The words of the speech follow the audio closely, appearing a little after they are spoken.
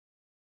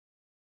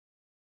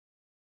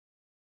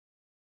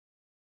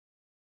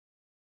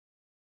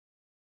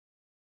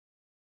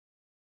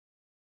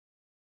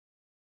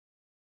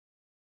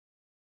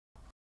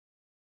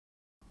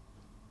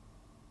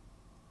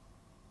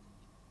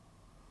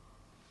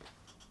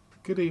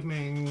Good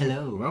evening.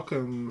 Hello.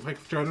 Welcome. Thank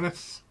you for joining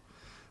us.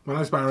 My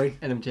name's Barry.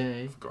 And I'm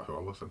Jay. I forgot who I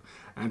was.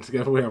 And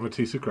together we have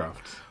Mitosu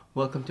Crafts.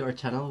 Welcome to our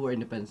channel. We're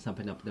independent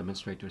Stampin Up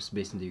demonstrators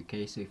based in the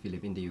UK. So if you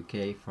live in the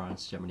UK,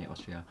 France, Germany,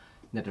 Austria,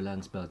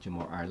 Netherlands, Belgium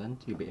or Ireland,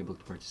 you'll be able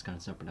to purchase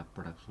current Stampin Up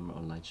products from our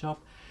online shop.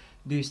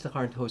 Do use the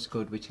current host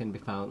code, which can be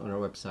found on our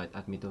website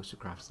at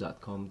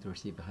mitosocrafts.com, to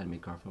receive a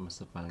handmade card from a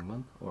smiling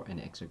month or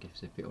any extra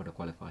gifts if your order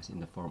qualifies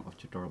in the form of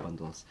tutorial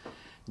bundles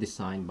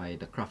designed by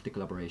the Crafty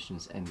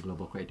Collaborations and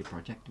Global Creative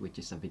Project, which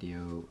is a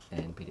video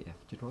and PDF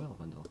tutorial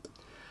bundle.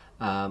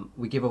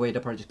 We give away the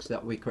projects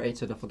that we create,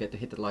 so don't forget to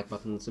hit the like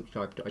button,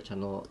 subscribe to our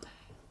channel,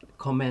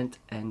 comment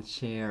and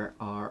share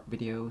our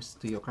videos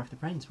to your crafty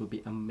friends. Will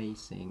be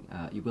amazing.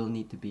 You will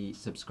need to be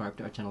subscribed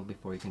to our channel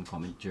before you can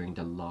comment during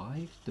the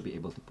live to be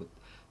able to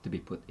be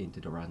put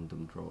into the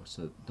random draw,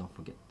 so don't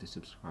forget to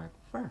subscribe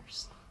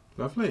first.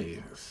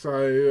 Lovely.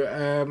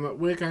 So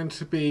we're going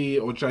to be,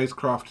 or Jay's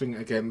crafting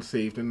again this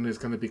evening. He's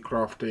going to be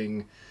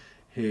crafting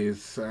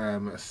his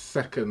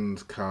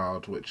second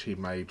card, which he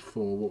made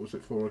for, what was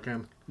it for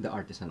again? The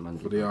Artisan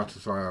Monday. For the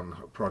Artisan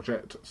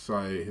project.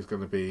 So he's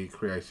going to be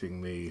creating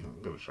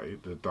I'm going to show you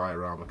the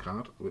Diorama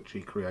Card, which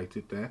he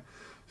created there.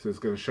 So he's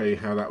going to show you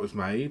how that was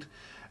made.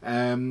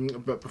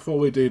 But before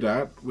we do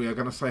that, we are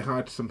going to say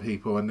hi to some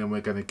people, and then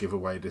we're going to give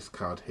away this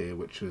card here,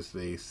 which was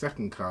the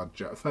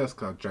first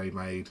card Jay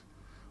made,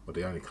 or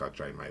the only card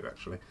Jay made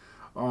actually,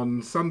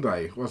 on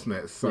Sunday, wasn't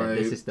it? So yeah,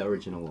 this is the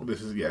original one.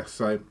 This is, yeah,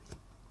 so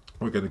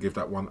we're going to give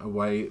that one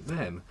away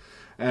then.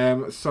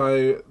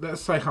 So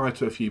let's say hi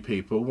to a few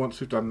people. Once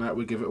we've done that,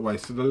 we give it away.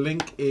 So the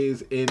link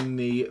is in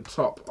the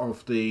top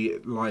of the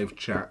live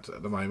chat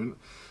at the moment.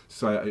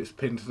 So it's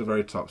pinned to the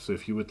very top. So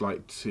if you would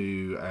like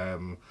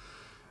to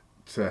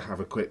have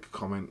a quick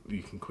comment,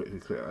 you can quickly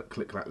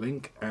click that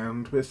link,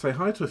 and we'll say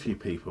hi to a few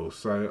people.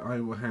 So I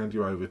will hand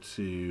you over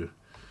to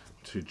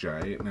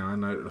Jay. Now I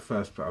know that the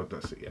first part,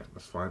 that's it, yeah,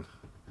 that's fine.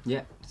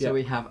 Yeah, so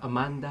we have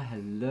Amanda,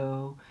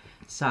 hello.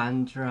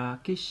 Sandra,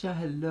 Kisha,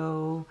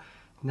 hello.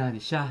 Nani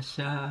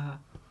Shasha.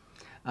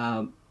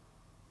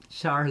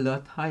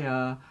 Charlotte,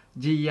 hiya.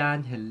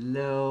 Gian,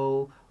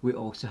 hello. We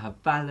also have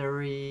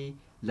Valerie,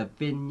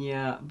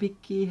 Lavinia,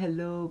 Vicky,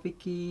 hello,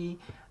 Vicky.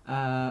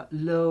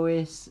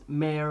 Lois,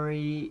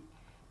 Mary,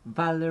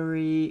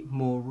 Valerie,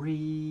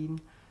 Maureen.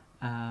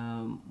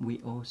 We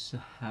also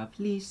have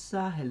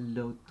Lisa,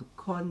 hello to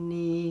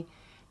Connie,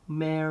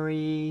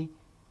 Mary,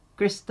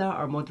 Krista,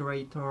 our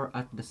moderator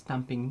at the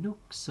Stamping Nook,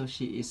 so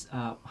she is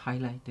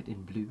highlighted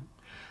in blue.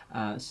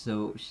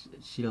 So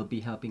she'll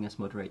be helping us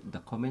moderate the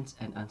comments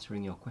and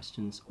answering your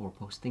questions or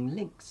posting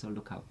links, so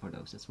look out for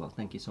those as well.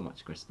 Thank you so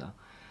much, Krista.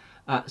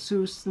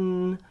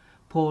 Susan,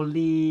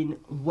 Pauline,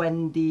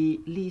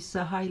 Wendy,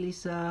 Lisa, hi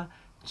Lisa,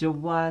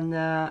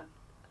 Joanna,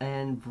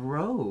 and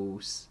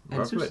Rose, and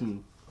Lovely.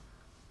 Susan,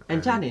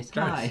 and Janice,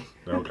 hi.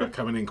 They're all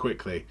coming in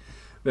quickly.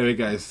 There we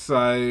go.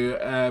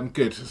 So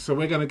good. So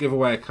we're going to give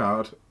away a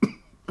card.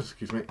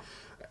 Excuse me.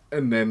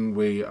 And then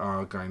we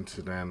are going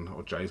to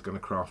or Jay's going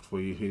to craft for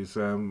you his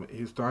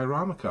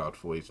diorama card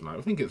for you tonight.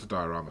 I think it's a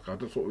diorama card.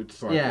 That's what we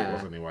decided it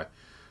was anyway.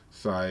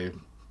 So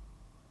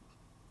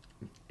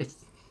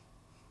it's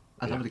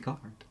a lovely card.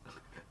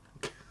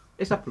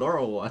 It's a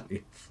floral one.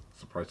 It's,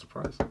 surprise,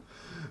 surprise.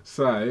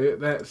 So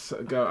let's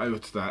go over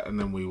to that, and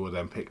then we will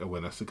then pick a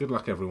winner. So good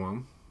luck,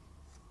 everyone.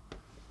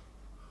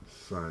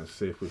 So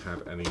see if we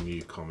had any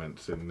new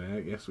comments in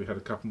there. Yes, we had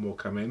a couple more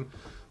come in.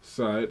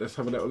 So let's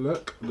have a little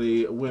look.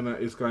 The winner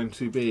is going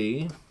to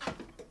be...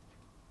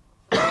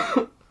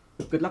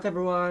 Good luck,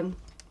 everyone.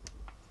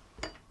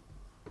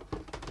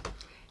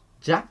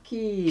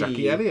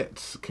 Jackie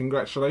Elliott.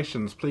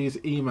 Congratulations. Please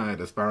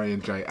email us,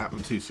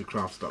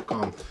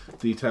 barryandjay@mitosocrafts.com.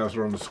 Details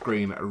are on the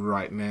screen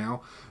right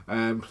now.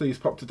 Please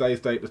pop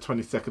today's date, the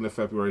 22nd of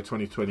February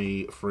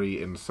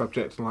 2023, in the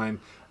subject line,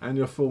 and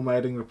your full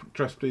mailing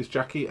address, please,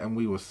 Jackie, and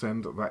we will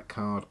send that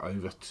card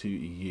over to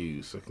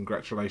you. So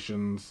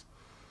congratulations.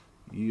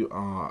 You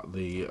are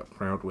the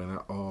proud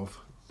winner of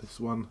this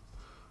one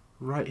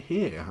right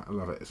here. I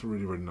love it. It's a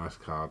really, really nice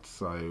card.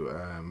 So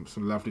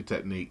some lovely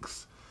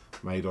techniques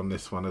made on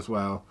this one as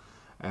well.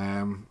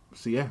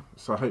 So yeah,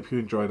 so I hope you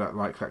enjoy that,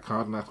 like that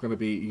card, and that's going to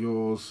be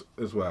yours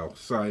as well.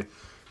 So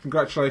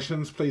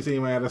congratulations. Please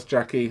email us,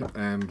 Jackie,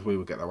 and we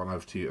will get that one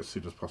over to you as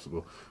soon as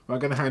possible. Well, I'm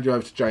going to hand you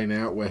over to Jay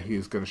now, where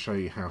he's going to show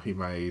you how he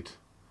made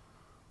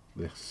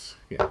this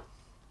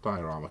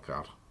diorama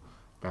card.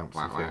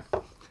 Bouncy thing.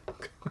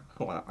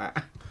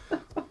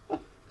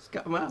 Let's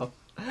get them out.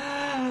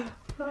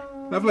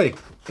 Lovely.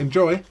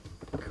 Enjoy.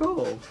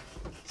 Cool.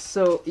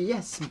 So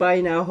yes,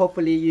 by now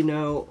hopefully you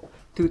know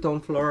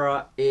Two-Tone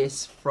Flora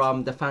is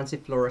from the Fancy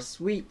Flora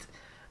suite,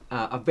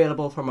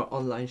 available from our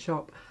online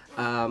shop.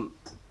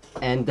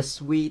 And the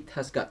suite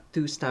has got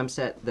two stamp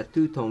sets, the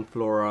Two-Tone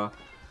Flora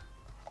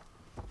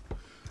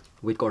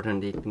with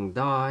coordinating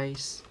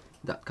dies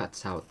that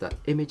cuts out the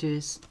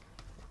images,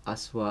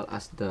 as well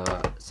as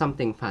the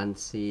Something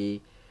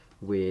Fancy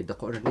with the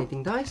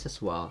coordinating dies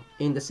as well.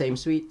 In the same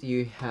suite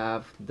you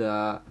have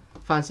the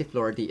Fancy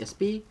Flora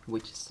DSP,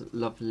 which is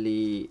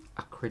lovely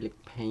acrylic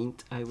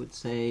paint, I would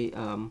say.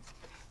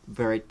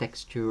 Very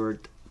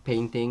textured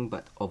painting,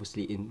 but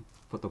obviously in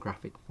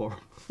photographic form,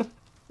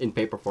 in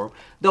paper form,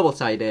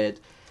 double-sided.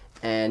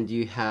 And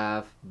you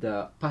have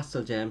the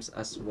pastel gems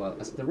as well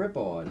as the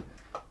ribbon.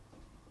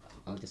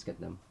 I'll just get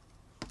them.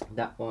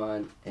 That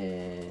one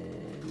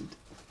and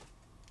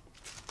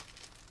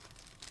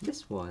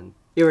this one.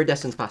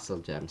 Iridescent pastel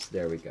gems.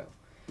 There we go.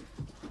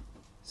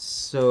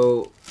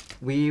 So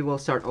we will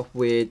start off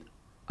with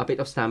a bit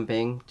of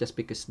stamping, just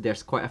because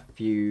there's quite a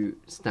few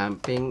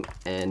stamping,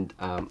 and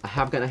I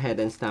have gone ahead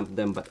and stamped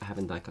them, but I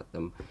haven't die cut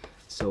them.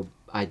 So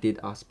I did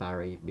ask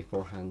Barry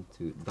beforehand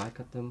to die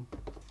cut them.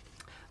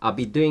 I'll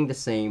be doing the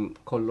same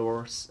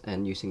colors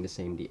and using the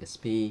same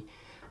DSP,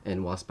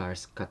 and whilst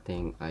Barry's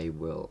cutting, I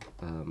will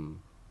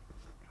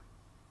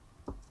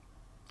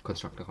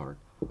construct a card,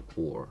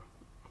 or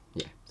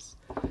yes.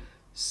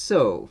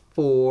 So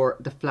for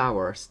the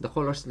flowers, the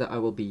colors that I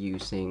will be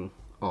using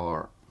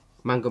are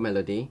Mango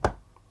Melody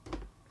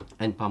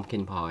and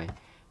Pumpkin Pie,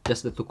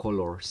 just the two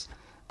colors,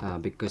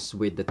 because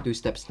with the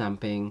two-step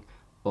stamping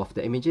of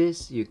the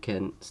images, you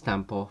can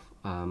stamp off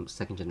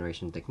second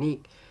generation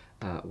technique,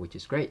 which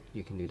is great.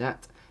 You can do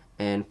that.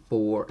 And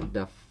for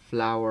the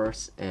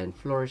flowers and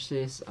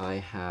flourishes, I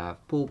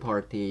have Pool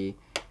Party,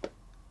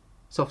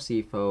 Soft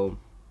Sea Foam,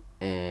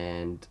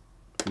 and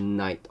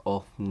Night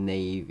of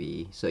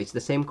Navy. So it's the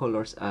same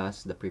colors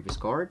as the previous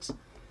cards.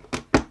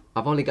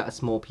 I've only got a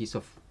small piece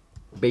of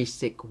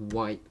basic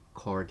white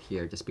card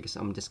here, just because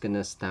I'm just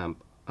gonna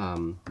stamp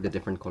the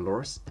different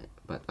colors,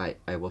 but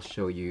I will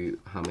show you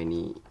how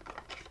many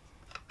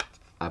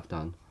I've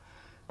done.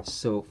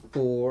 So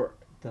for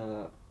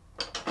the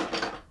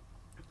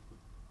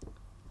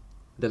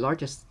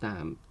largest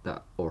stamp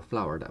that, or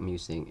flower that I'm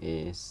using,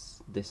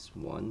 is this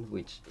one,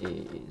 which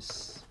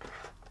is,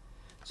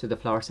 so the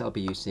flowers I'll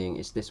be using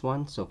is this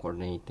one. So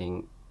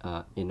coordinating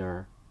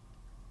inner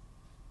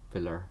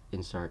filler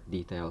insert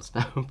detail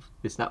stamp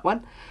is that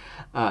one,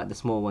 the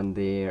small one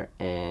there,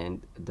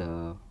 and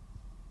the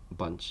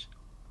bunch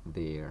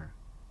there,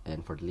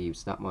 and for the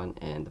leaves that one,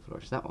 and the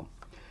flowers that one.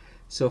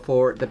 So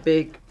for the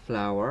big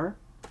flower,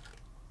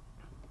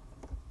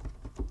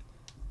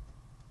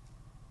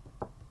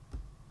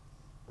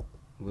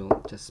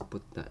 we'll just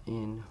put that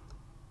in.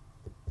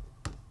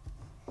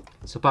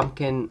 So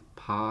Pumpkin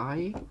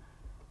Pie,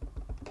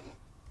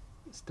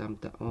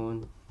 stamp that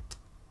on,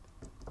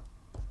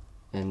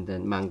 and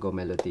then Mango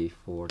Melody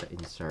for the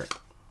insert.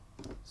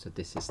 So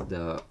this is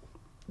the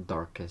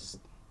darkest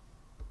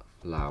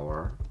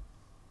flower.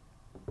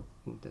 I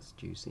think that's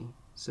juicy,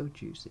 so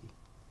juicy.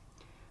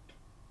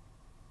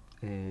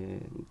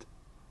 And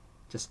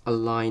just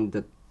align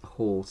the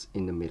holes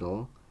in the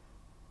middle,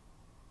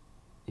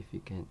 if you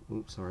can.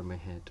 Oops, sorry, my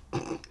head.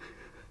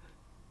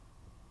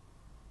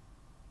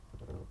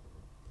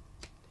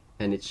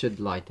 And it should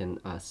lighten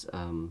as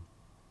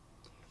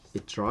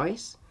it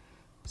dries.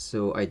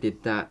 So I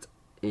did that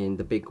in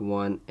the big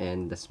one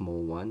and the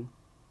small one.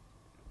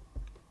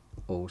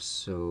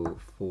 Also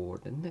for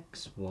the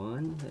next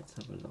one, let's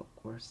have a look.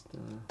 Where's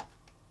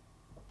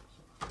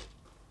the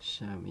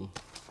chamois?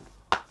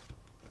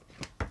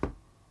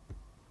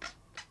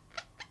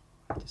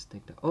 Just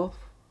take that off.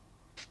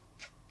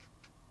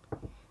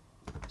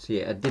 So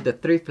yeah, I did the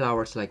 3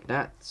 flowers like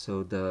that.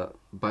 So the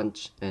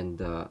bunch and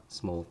the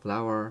small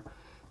flower.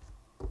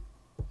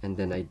 And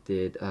then I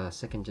did a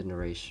second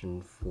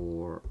generation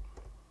for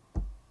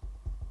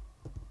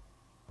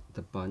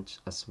the bunch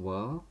as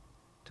well,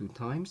 2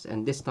 times.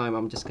 And this time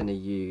I'm just gonna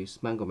use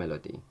Mango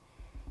Melody.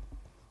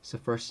 So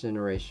first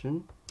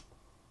generation,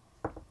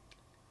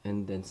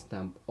 and then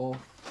stamp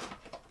off.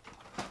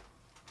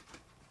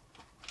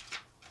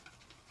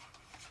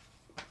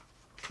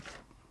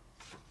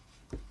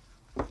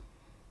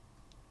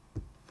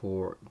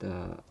 For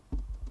the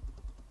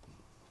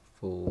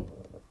full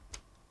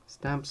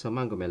stamp, so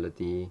Mango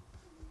Melody,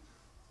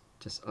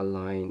 just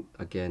align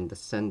again the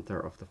center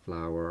of the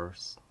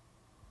flowers,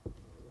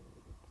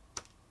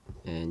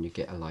 and you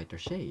get a lighter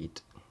shade.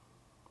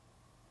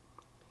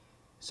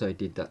 So I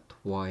did that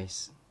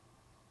twice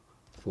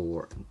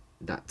for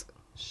that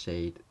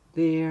shade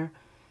there,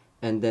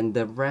 and then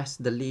the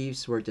rest, the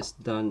leaves, were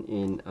just done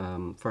in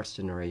first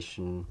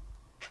generation,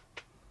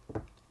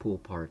 Pool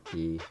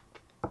Party,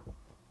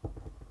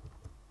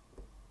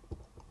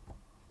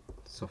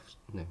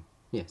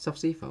 Soft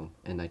Sea Foam,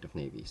 and Night of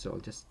Navy. So I'll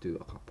just do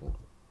a couple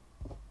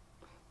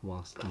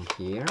whilst I'm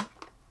here.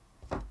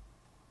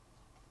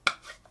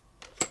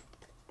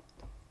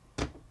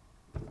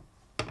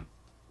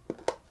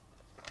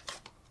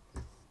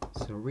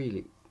 So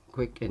really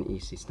quick and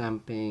easy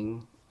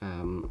stamping.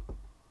 And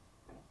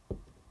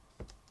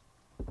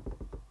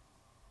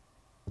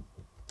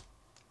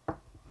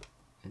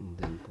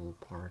then Pool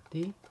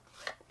Party.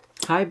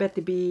 Hi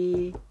Betty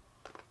B.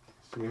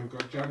 So we've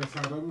got Janice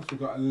Adams, we've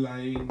got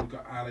Elaine, we've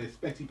got Alice,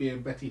 Betty B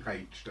and Betty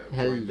H.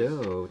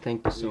 Hello,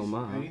 thank you so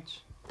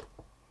much.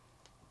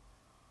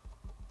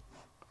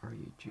 are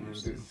you And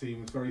choosing? it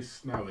seems very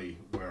snowy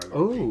where a lot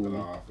Oh. of people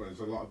are. There's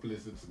a lot of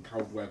blizzards and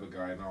cold weather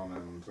going on,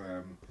 and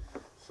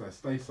so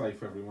stay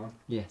safe, everyone.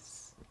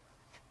 Yes.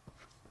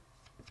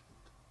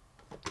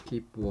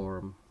 Keep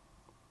warm.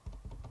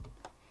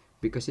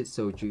 Because it's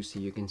so juicy,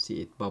 you can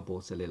see it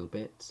bubbles a little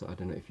bit. So I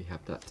don't know if you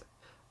have that.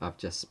 I've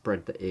just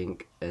spread the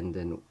ink, and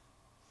then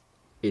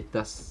it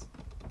does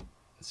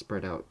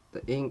spread out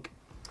the ink,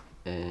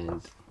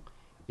 and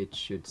it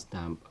should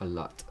stamp a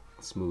lot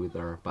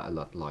smoother but a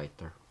lot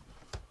lighter.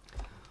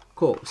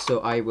 Cool. So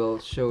I will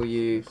show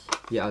you.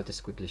 Yeah, I'll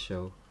just quickly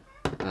show.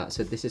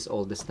 So this is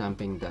all the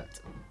stamping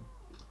that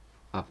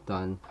I've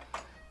done.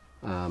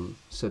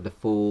 So the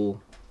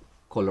full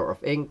color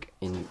of ink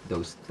in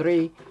those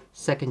three,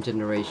 second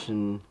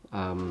generation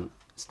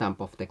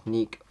stamp off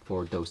technique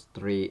for those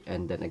three,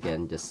 and then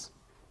again just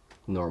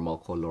normal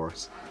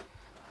colors.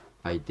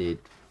 I did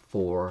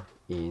 4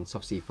 in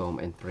soft sea foam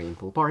and 3 in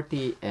pool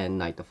party, and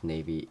night of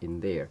navy in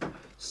there.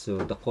 So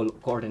the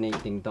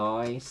coordinating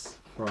dies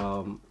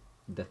from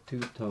the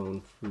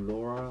two-tone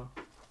Flora.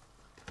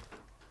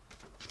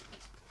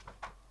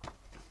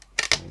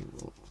 I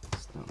will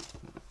stamp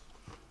that.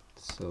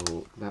 So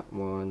that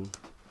one,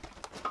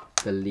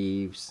 the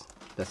leaves,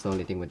 that's the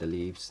only thing with the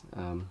leaves.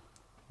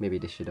 Maybe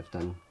they should have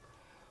done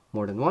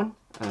more than one,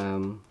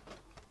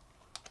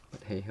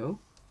 but hey ho,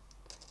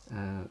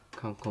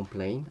 can't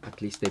complain.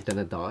 At least they're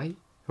gonna die,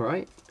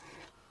 right?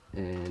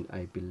 And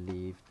I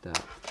believe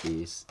that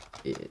is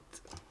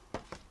it.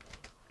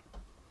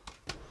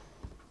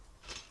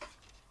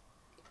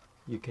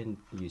 You can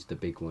use the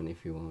big one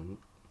if you want.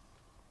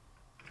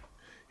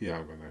 Yeah,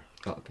 I'm gonna.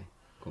 Oh, okay,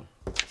 cool.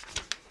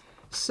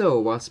 So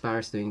whilst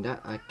Barry's doing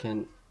that, I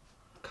can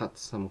cut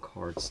some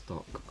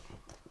cardstock.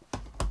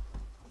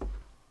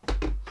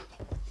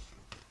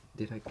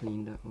 Did I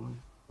clean that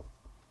one?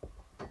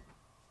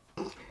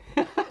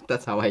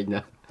 That's how I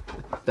know.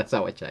 That's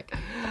how I check.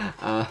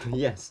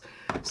 Yes.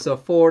 So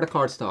for the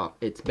cardstock,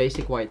 it's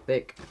basic white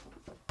thick,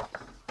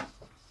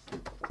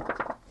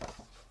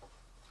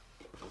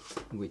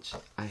 which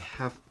I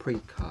have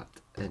pre-cut,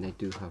 and I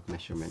do have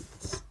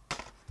measurements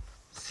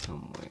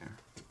somewhere.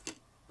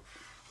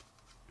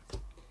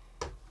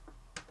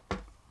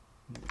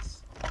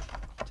 Let's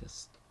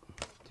just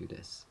do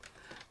this.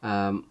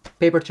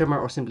 Paper trimmer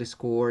or simply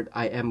scored.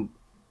 I am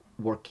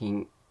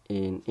working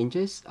in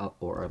inches,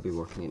 or I'll be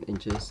working in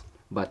inches,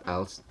 but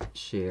I'll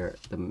share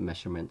the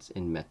measurements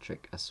in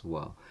metric as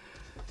well.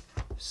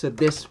 So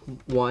this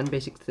one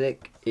basic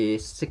thick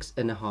is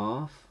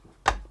 6.5.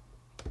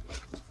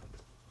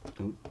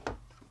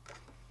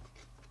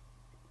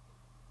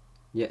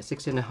 Yeah,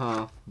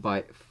 6.5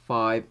 by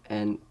 5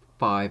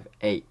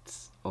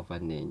 5/8 of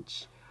an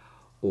inch,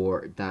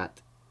 or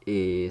that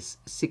is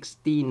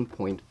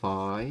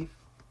 16.5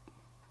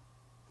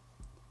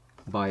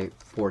 by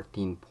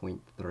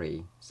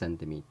 14.3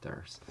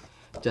 centimeters,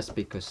 just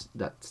because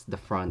that's the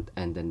front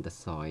and then the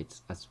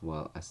sides as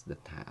well as the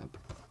tab.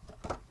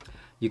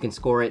 You can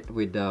score it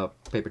with the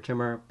paper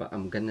trimmer, but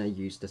I'm gonna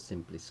use the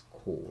simply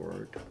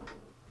scored.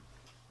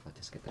 I'll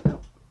just get it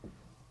out.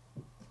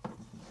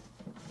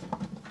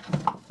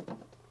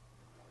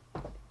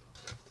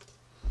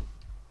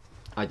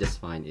 I just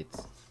find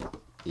it's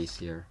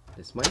easier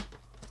this way.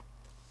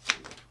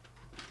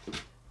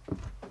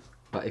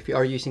 But if you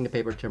are using the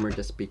paper trimmer,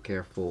 just be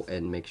careful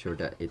and make sure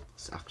that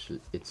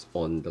it's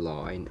on the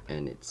line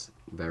and it's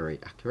very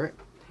accurate.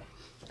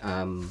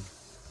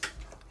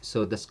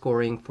 So the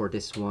scoring for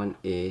this one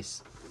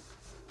is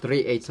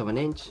 3/8 of an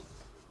inch,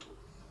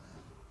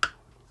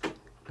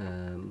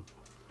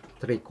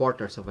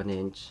 3/4 of an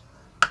inch,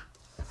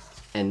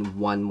 and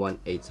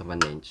 1/1/8 of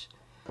an inch.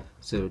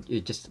 So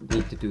you just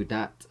need to do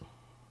that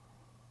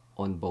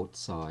on both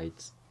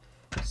sides.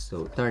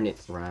 So turn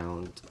it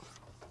round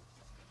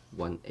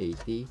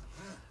 180,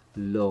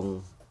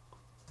 long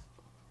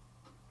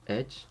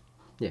edge,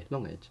 yeah,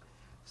 long edge.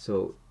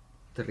 So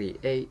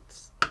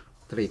 3/8,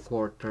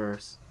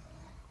 3/4,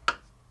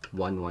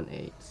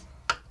 1/1/8,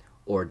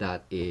 or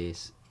that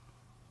is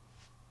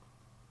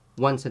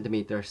 1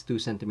 centimeters, 2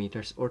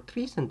 centimeters, or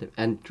 3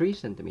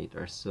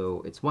 centimeters.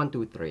 So it's 1,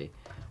 2, 3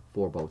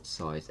 for both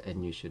sides,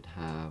 and you should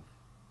have,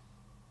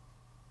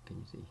 can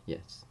you see?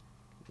 Yes,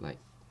 like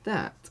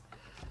that.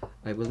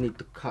 I will need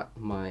to cut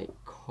my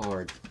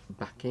card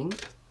backing.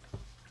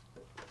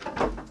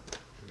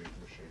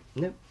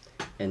 Nope.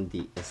 And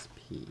the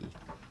SP. If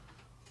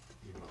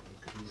you've got anything,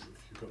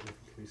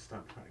 can you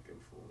stamp that again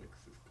for me?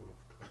 Because it's gone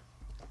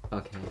off.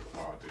 Okay.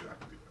 Oh, I'll do that.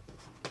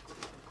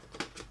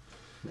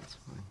 That's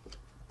fine.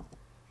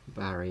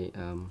 Barry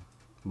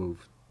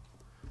moved.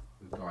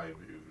 The guy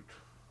moved.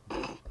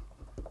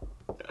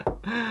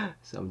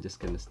 So I'm just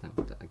gonna stamp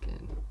that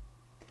again.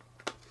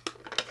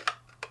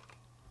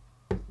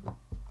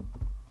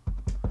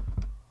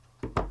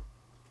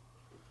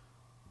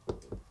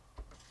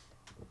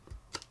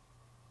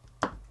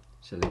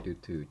 Shall I do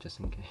 2 just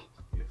in case?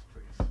 Yes,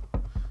 please.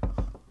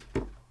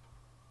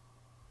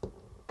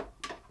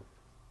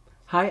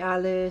 Hi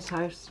Alice,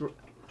 hi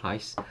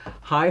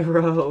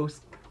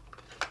Rose.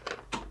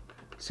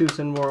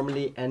 Susan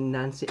Wormley and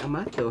Nancy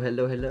Amato.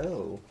 Hello,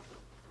 hello.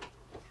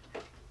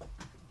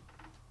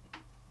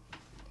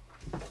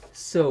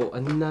 So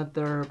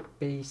another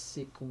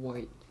basic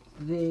white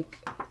thick.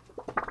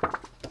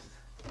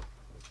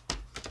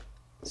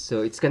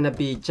 So it's gonna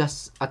be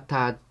just a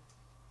tad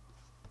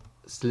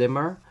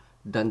slimmer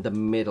than the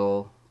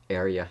middle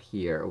area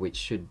here, which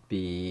should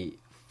be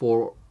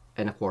 4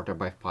 1/4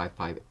 by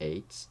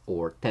 5/5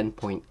 or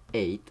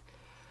 10.8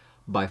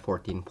 by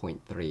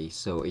 14.3.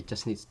 So it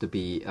just needs to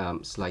be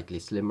slightly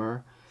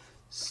slimmer.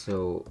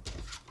 So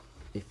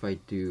if I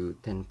do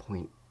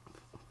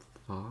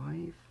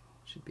 10.5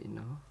 should be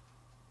enough.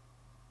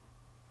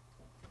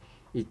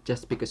 It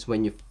just because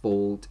when you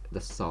fold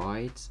the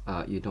sides,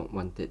 you don't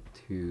want it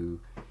to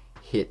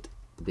hit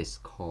this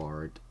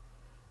card.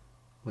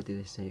 What did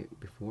I say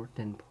before?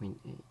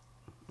 10.8.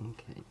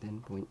 Okay,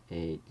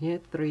 10.8. Yeah,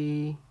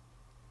 3.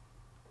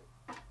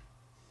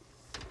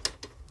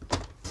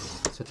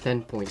 So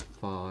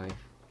 10.5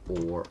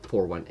 or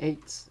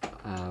 4/1/8.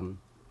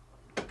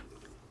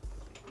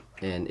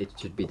 And it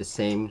should be the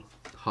same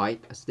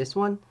height as this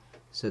one.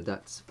 So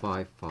that's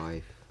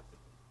 5/5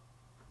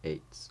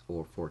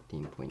 or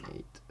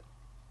 14.8.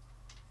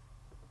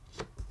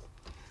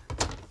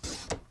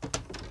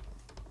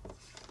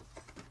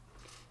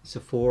 So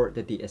for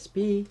the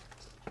DSP,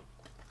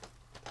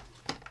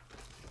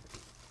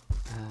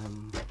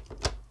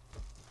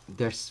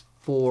 there's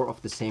 4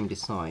 of the same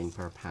design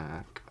per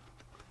pack.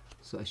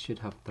 So I should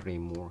have 3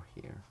 more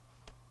here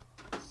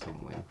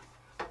somewhere.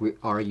 We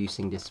are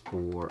using this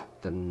for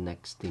the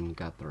next team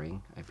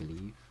gathering, I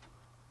believe.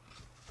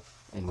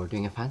 And we're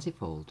doing a fancy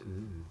fold.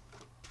 Ooh.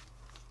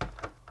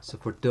 So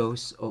for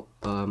those of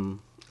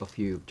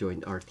you who've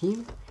joined our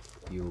team,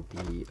 you'll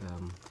be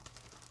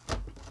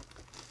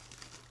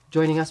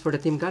joining us for the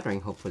team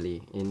gathering,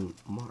 hopefully in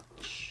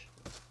March.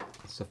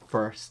 So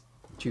first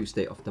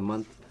Tuesday of the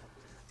month,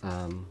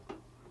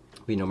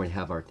 we normally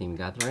have our team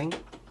gathering.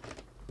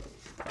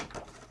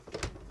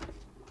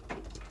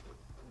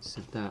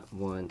 So that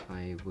one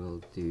I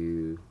will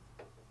do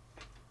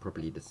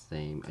probably the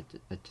same.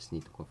 I just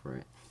need to cover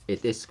it.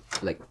 It is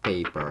like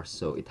paper,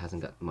 so it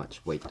hasn't got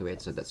much weight to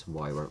it, so that's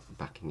why we're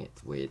backing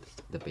it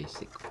with the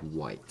basic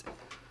white.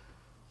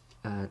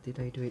 Did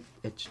I do it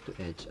edge to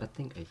edge? I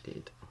think I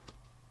did.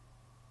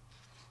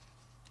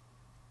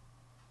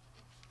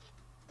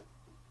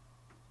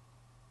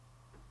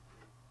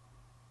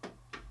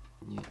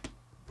 Yeah.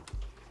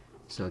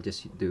 So I'll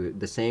just do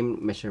the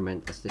same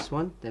measurement as this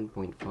one,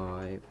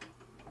 10.5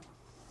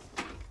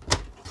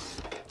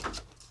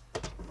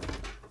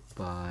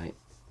 by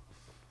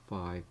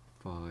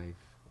 5/5/8.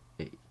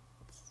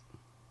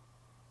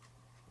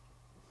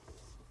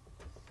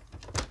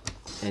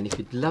 And if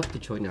you'd love to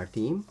join our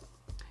team,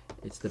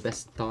 it's the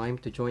best time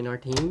to join our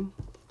team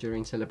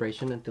during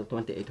celebration until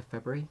 28th of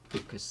February,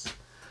 because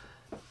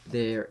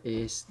there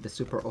is the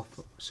super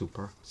offer,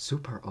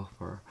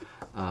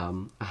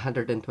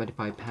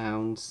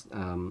 £125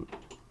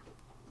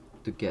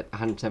 to get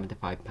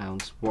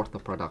 £175 worth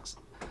of products,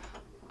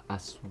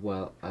 as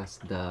well as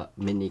the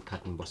mini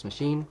cut and emboss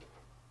machine,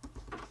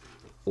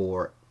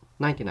 or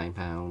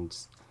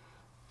 £99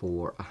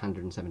 for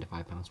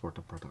 £175 worth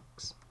of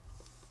products.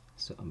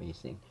 So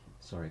amazing.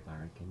 Sorry,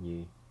 Barry, can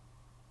you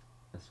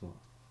as well?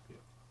 Yeah.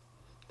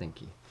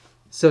 Thank you.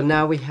 So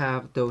now we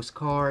have those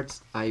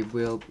cards. I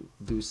will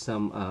do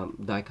some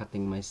die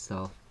cutting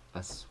myself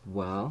as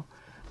well.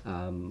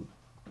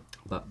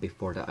 But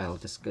before that, I'll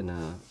just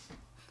gonna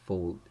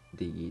fold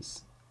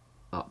these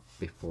up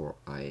before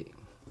I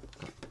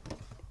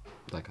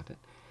die cut it.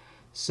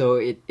 So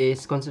it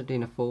is constantly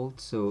in a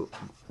fold, so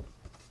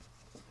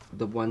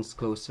the ones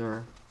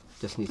closer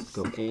just needs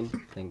to go in.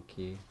 Thank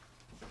you.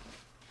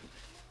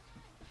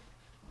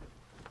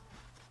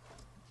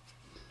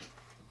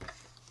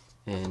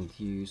 And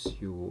use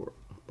your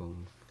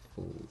bone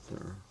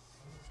folder.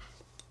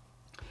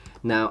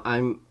 Now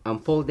I'm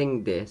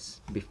folding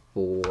this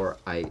before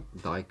I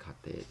die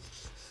cut it,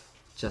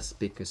 just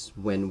because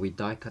when we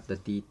die cut the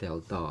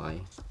detail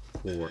die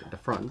for the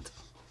front,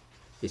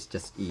 it's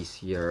just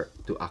easier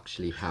to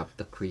actually have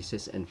the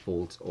creases and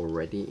folds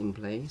already in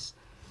place,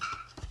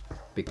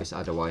 because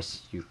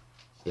otherwise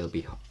it'll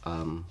be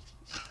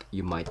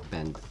you might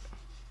bend.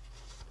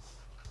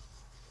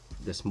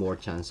 There's more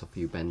chance of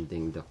you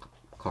bending the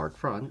card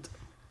front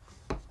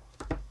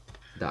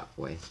that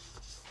way.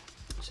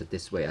 So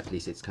this way at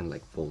least it's kind of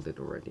like folded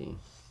already.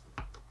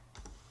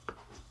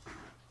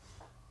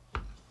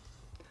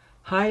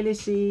 Hi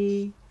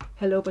Lizzie!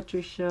 Hello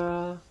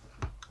Patricia!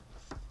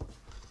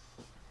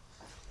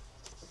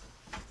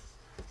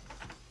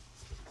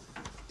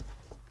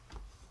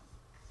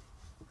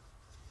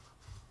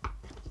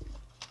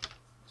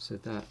 So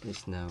that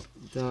is now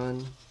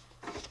done.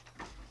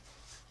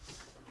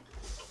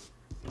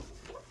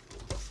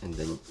 And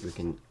then we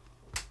can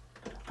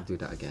do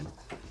that again.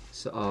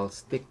 So I'll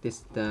stick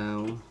this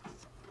down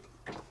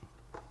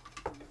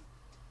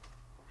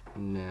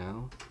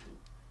now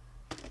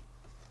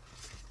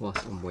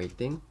whilst I'm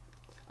waiting.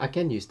 I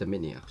can use the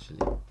mini actually.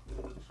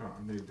 That's right,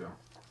 I need that.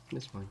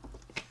 This one.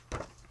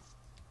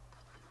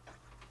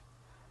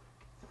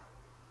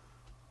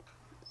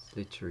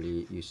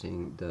 literally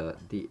using the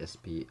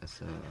DSP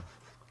as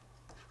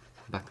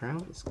a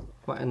background. It's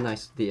quite a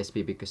nice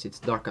DSP because it's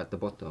dark at the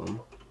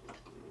bottom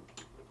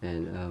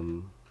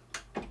and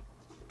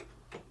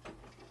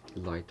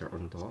lighter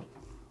on top.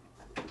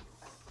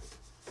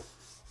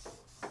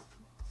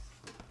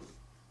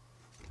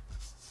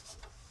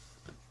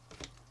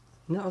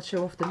 Now I'll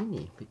show off the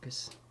mini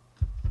because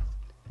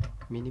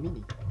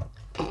mini.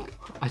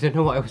 I don't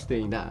know why I was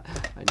doing that.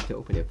 I need to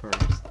open it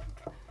first.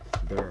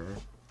 There.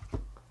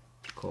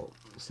 Cool.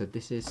 So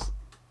this is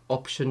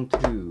option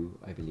 2,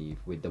 I believe,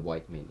 with the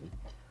white mini.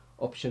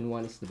 Option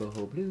 1 is the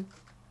boho blue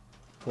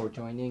for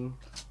joining.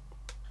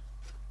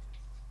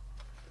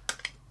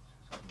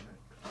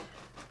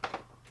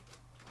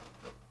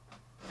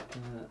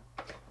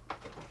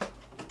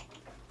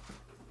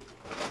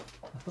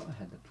 I thought I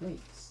had the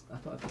plates. I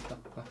thought I picked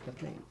up back the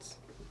plates.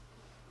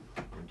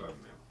 I'm done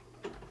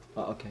now.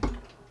 Oh, okay.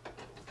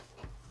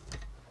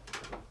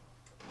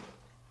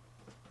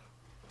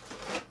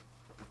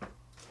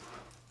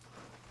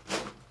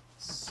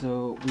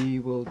 So we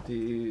will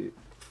do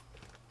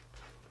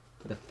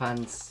the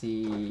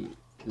fancy,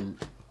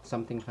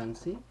 something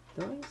fancy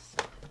dice.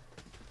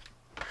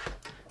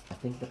 I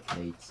think the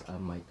plates I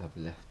might have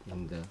left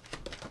in the.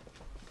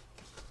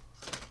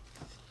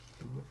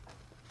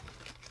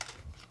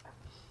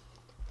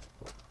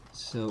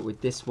 So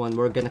with this one,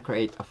 we're gonna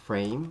create a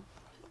frame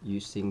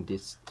using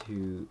these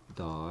 2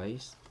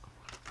 dies.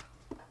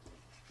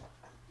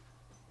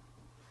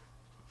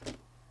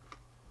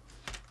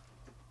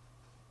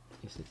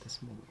 Is it the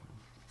small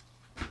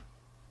one?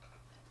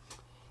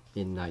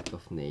 In Night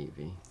of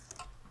Navy.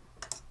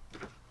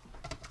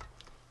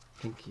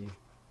 Thank you.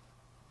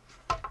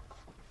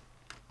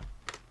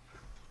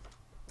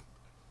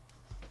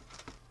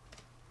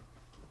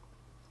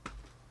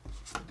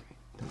 Okay,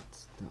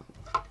 that's done.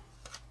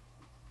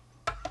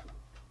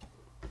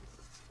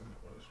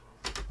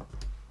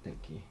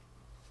 Thank you.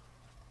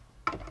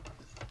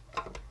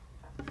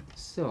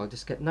 So I'll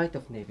just get Night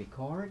of Navy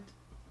card.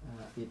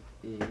 It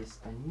is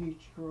a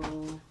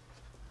neutral.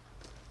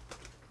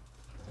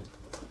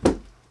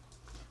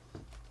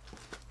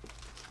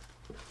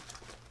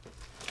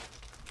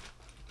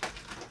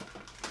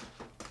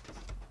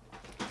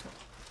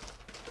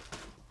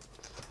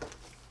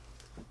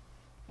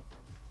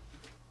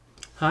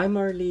 Hi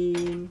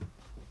Marlene.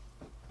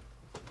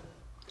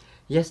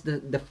 Yes,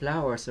 the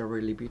flowers are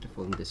really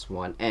beautiful in this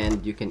one,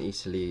 and you can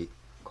easily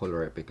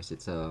color it because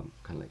it's a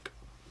kind of like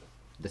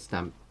the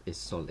stamp is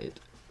solid.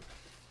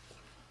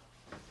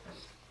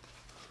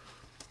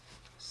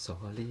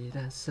 Solid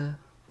as a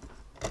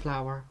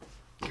flower.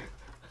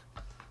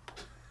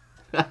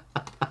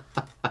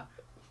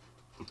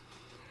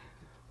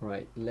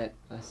 Right, let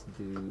us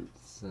do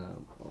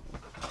some of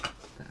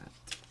that.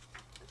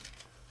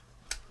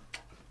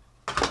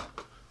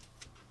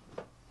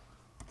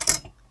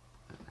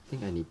 I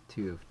think I need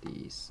 2 of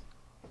these.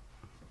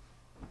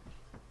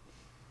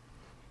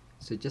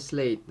 So just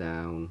lay it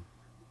down.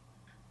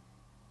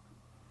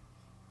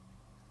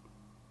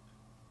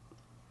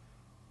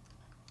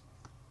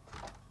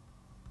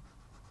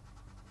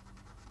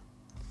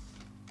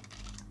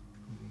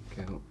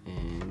 Go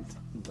and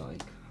die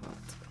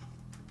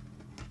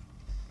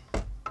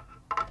cut.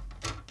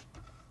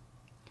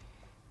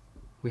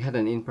 We had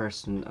an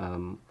in-person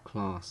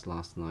class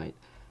last night,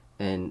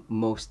 and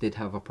most did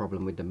have a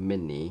problem with the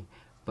mini,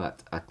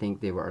 but I think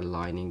they were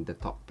aligning the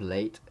top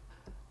plate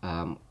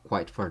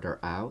quite further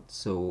out.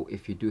 So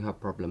if you do have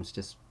problems,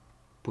 just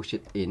push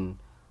it in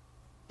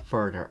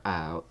further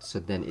out so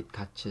then it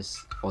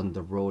catches on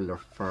the roller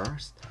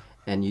first,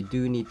 and you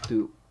do need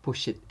to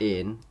push it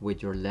in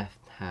with your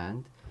left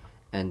hand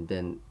and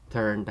then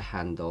turn the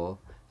handle.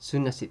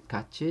 Soon as it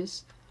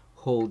catches,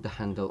 hold the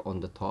handle on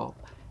the top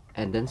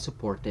and then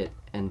support it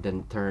and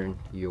then turn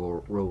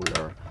your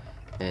roller.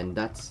 And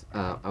that's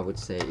I would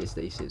say is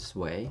the easiest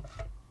way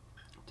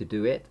to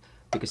do it,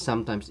 because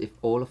sometimes if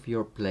all of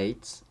your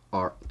plates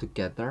are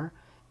together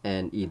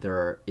and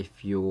either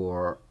if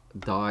your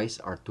dies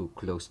are too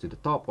close to the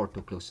top or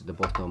too close to the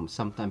bottom,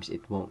 sometimes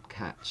it won't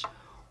catch.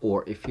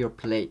 Or if your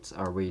plates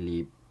are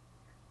really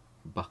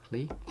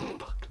buckly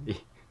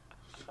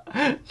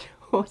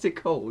what's it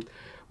called,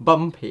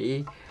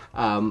 bumpy,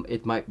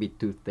 it might be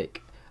too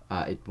thick.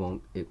 It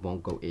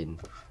won't go in.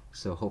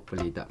 So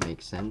hopefully that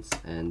makes sense,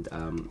 and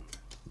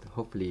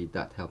hopefully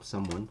that helps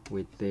someone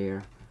with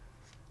their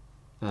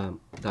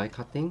die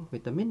cutting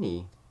with the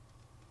mini.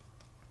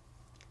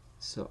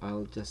 So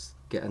I'll just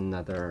get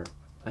another.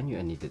 I knew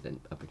I needed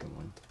a bigger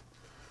one.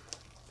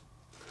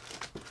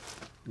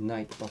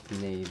 Night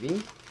of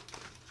Navy.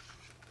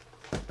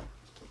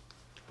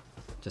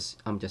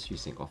 I'm just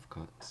using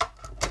offcuts.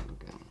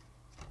 Okay.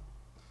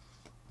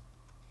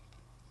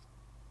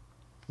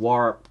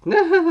 Warp.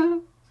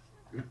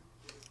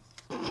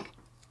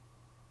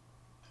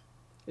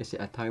 Is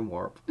it a time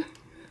warp?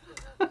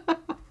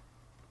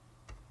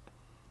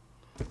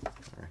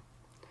 Sorry.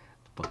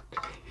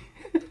 Fuck.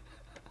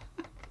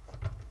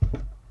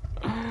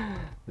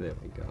 There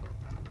we go.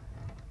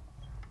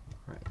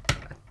 Right.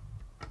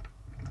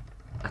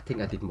 I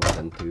think I did more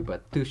than 2,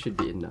 but 2 should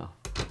be enough.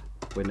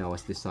 When I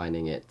was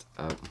designing it,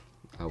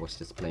 I was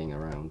just playing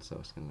around, so I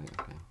was kind of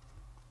like, okay.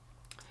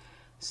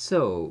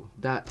 So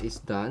that is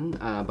done,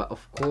 but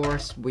of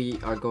course we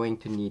are going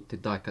to need to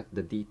die cut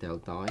the detail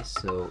die,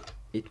 so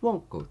it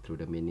won't go through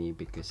the mini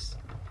because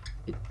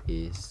it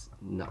is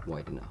not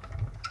wide enough.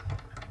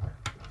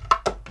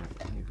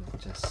 Right, we will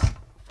just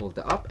fold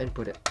it up and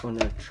put it on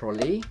a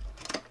trolley.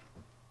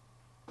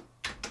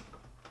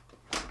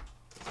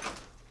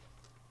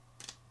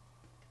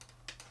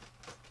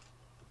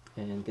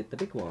 And get the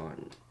big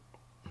one.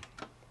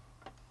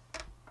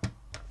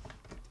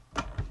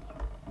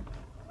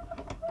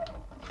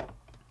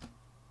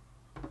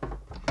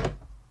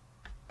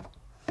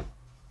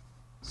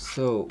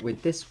 So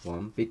with this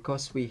one,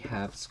 because we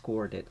have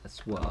scored it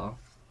as well,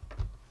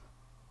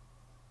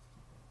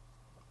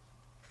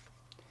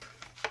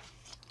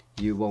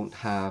 you won't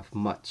have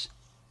much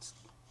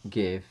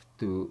give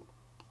to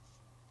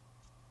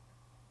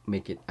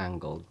make it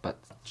angled, but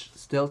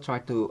still try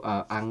to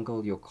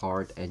angle your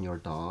card and your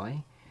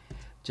die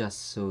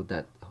just so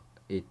that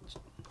it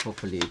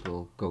hopefully it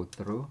will go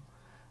through.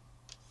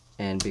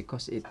 And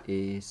because it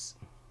is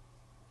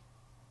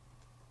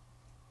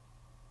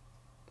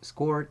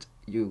scored,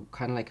 you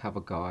kind of like have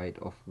a guide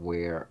of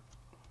where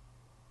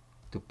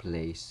to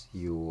place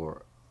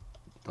your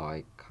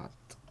die cut,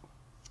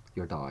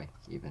 your die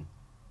even.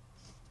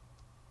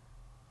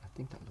 I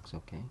think that looks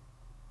okay.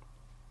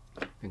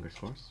 Fingers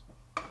crossed.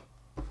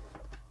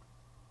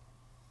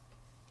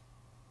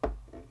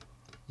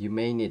 You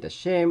may need a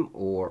shim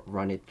or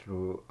run it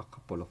through a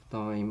couple of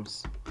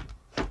times,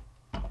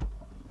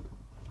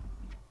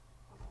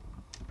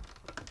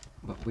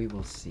 but we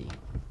will see.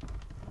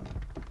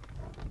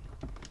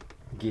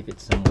 Give it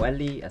some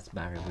welly, as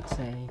Barry would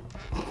say.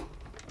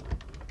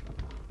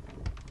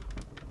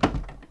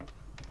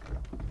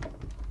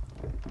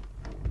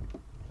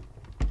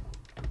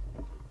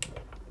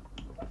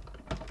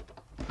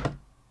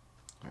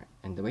 Alright,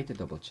 and the way to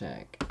double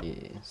check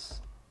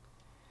is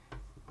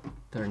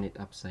turn it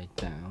upside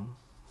down,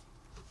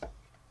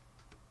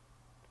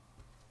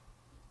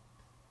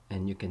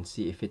 and you can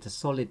see if it's a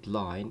solid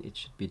line, it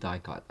should be die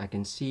cut. I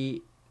can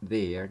see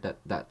there that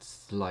that's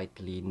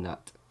slightly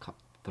not cut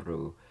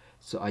through.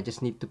 So I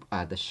just need to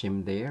add a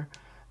shim there,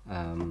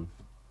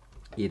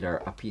 either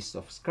a piece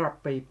of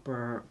scrap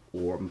paper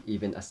or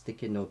even a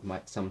sticky note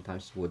might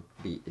sometimes would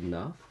be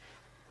enough.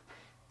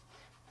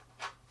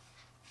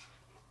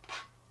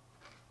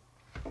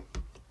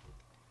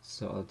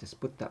 So I'll just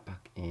put that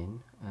back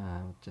in,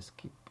 just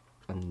keep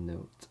a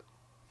note,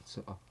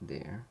 so up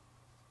there,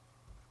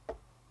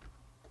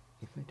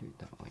 if I do it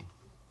that way,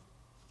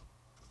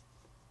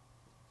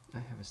 I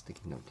have a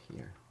sticky note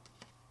here.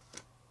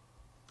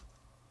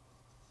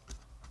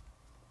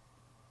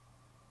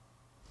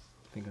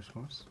 Fingers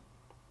crossed.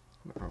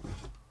 Where are we?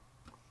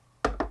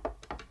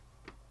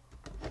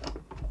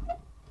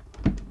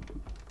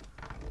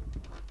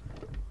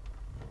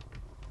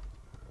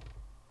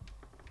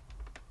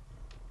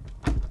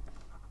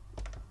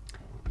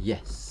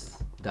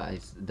 Yes,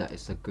 that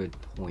is a good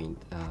point,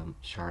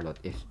 Charlotte.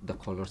 If the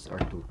colors are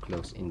too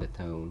close in the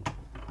tone,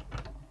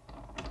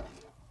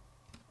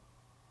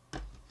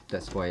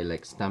 that's why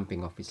like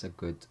Stampin' Up is a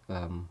good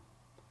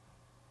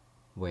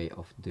way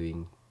of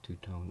doing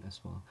two-tone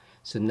as well.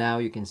 So now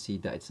you can see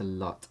that it's a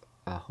lot,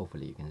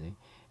 hopefully you can see,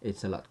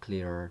 it's a lot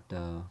clearer,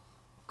 the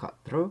cut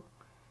through.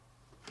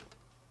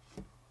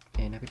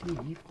 And I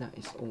believe that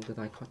is all that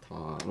I cut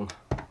on.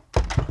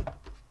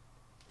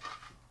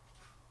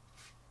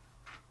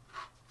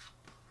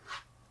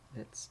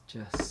 Let's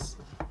just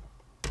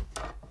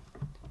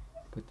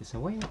put this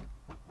away.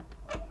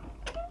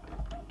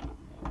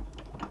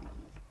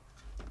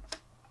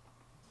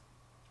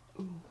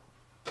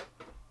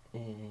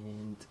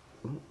 And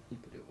you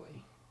put it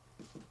away.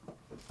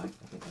 I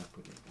think I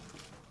put it.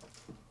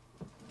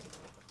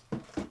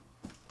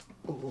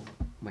 Oh,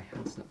 my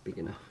hand's not big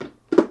enough.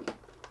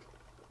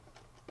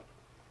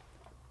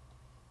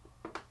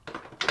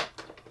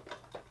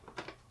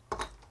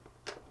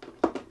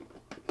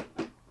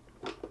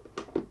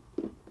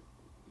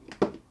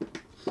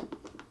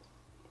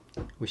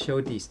 We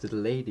showed these to the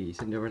ladies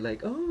and they were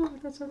like, oh,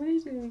 that's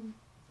amazing.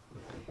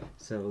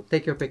 So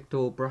take your pick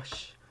tool,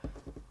 brush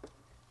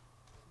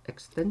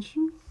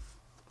extension,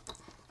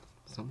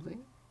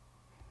 something.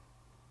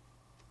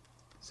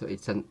 So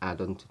it's an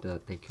add-on to the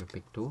take your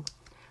pick tool.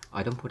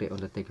 I don't put it on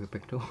the take your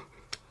pick tool.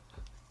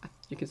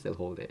 You can still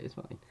hold it, it's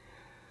fine.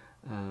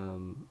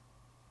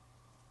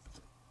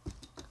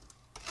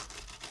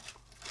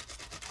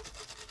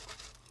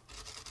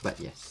 But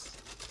yes.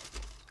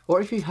 Or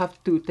if you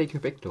have to take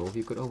your pick tool,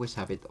 you could always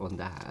have it on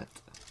that,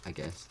 I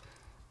guess.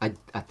 I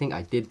think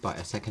I did buy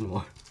a second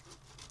one.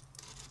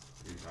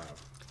 You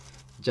have.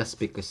 Just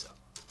because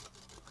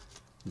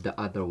the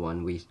other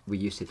one, we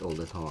use it all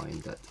the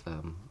time, that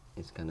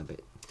it's kind of a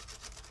bit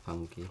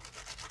funky.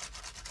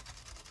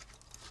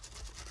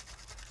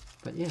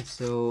 But yeah,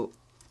 so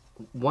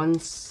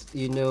once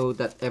you know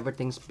that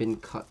everything's been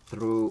cut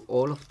through,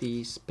 all of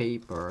these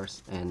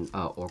papers and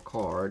or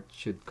card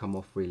should come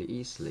off really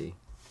easily.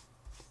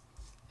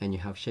 And you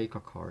have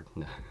shaker card.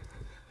 No.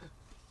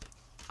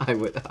 I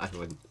wouldn't.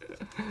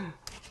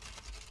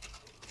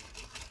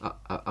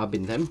 I've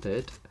been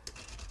tempted,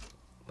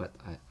 but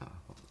I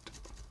won't.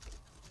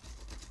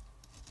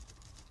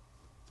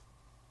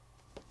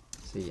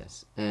 So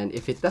yes, and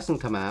if it doesn't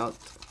come out,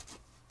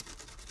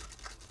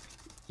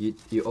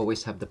 you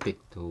always have the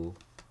pick tool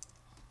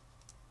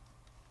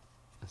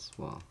as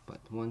well. But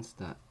once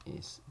that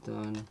is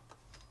done,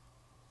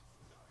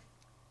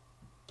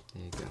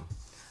 there you go.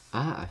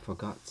 Ah, I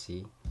forgot.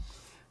 See,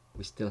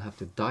 we still have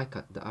to die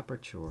cut the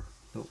aperture,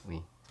 don't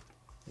we?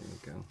 There we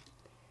go.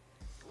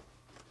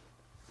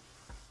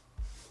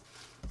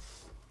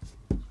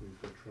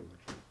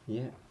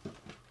 Yeah.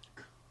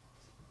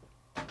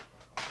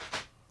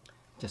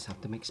 Just have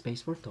to make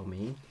space for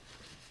Tommy.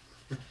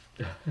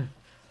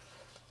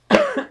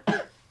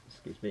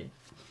 Excuse me.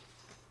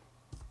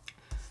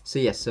 So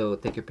yes, so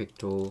take your pick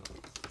tool.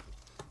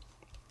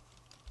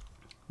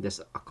 There's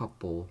a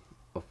couple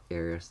of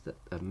areas that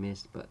I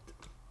missed, but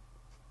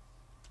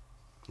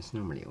it's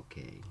normally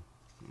okay.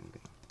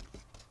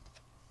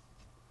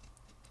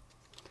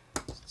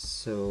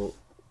 So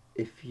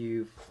if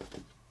you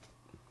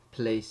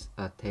place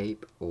a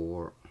tape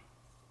or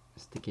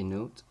sticky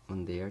note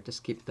on there,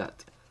 just keep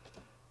that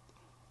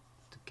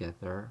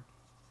together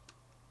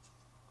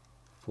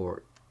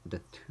for the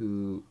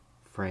two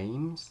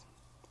frames,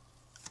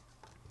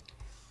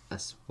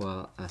 as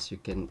well as you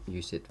can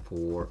use it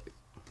for,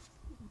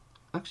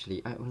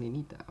 actually I only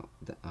need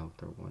the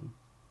outer one,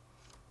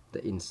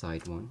 the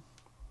inside one,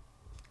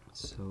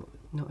 so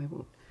no I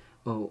won't.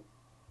 Oh,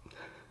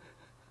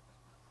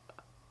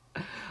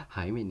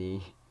 hi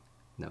Minnie,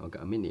 now I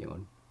got a Minnie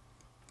on.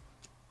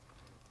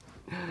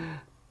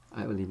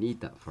 I only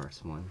need that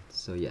first one.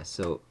 So yes,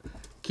 so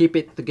keep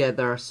it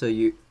together so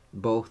you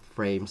both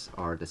frames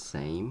are the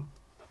same.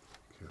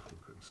 Careful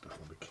putting stuff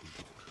on the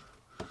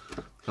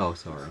keyboard. Oh,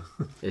 sorry.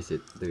 Is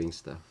it doing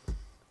stuff?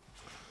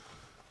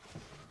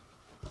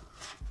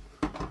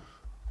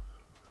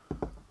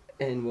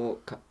 And we'll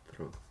cut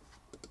through.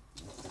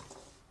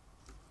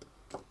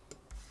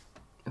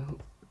 Oh.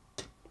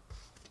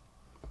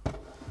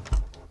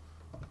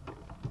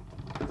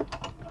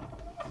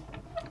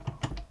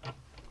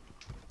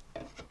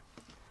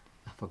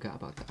 Forgot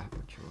about the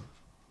aperture.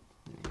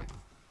 There you go.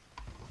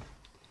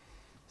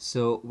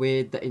 So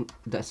with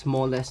the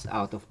smallest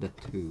out of the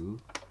two,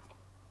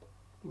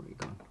 where you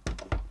gone?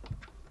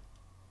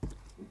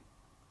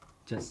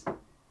 Just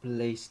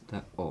place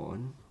that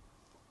on.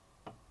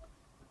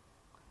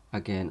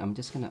 Again, I'm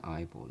just gonna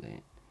eyeball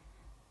it.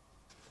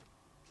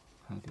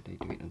 How did I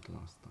do it on the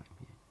last time?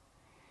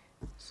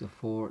 Yeah. So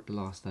for the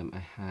last time, I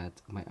had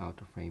my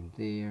outer frame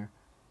there,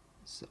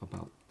 so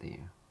about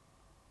there.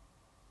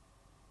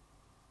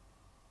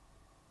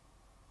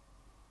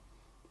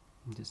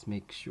 Just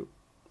make sure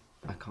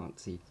I can't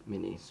see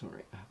Minnie.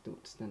 Sorry, I have to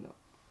stand up.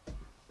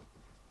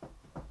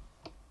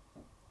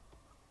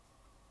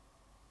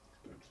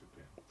 Don't sit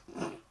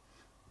down.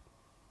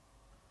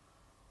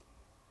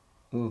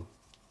 Oh,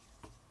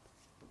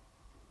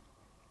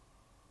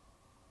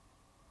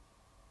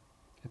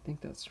 I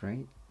think that's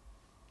right.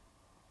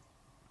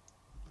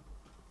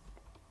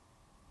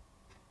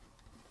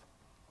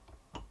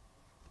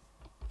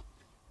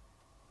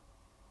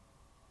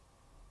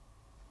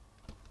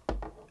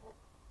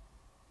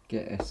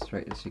 Get as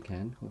straight as you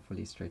can,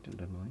 hopefully straighter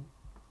than mine.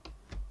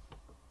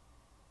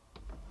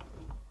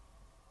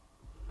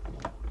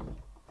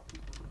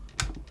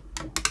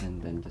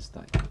 And then just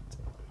die cut.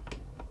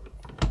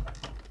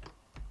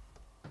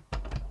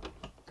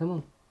 Come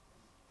on.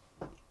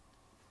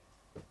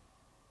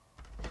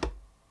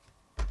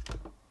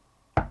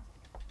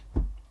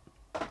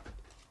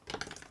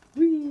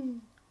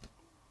 Whee!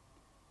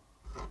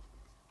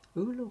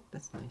 Oh look,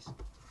 that's nice.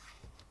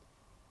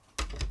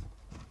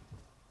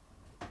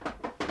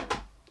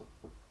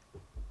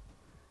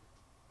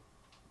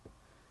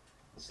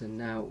 So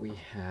now we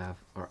have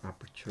our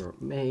aperture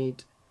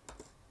made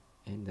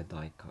and the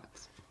die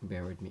cut.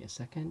 Bear with me a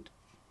second.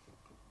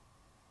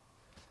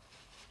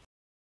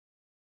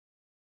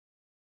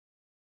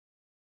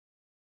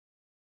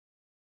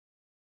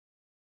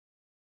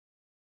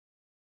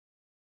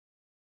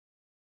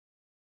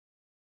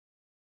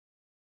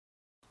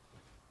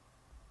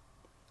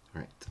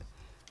 Alright,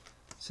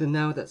 so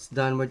now that's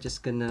done, we're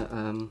just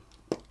gonna,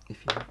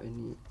 if you have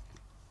any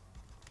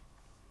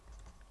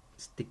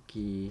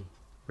sticky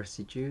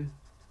residue,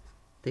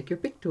 take your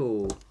pick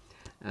tool,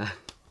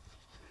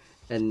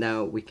 and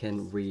now we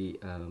can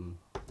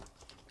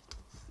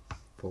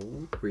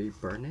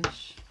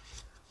re-burnish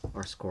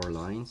our score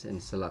lines, and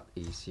it's a lot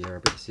easier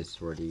because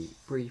it's already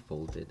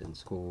pre-folded and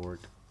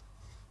scored,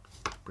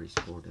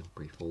 pre-scored and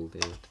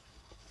pre-folded.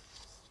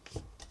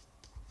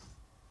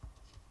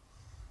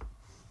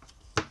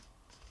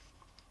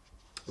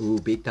 Ooh,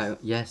 big tie,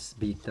 yes,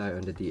 big tie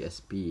on the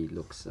DSP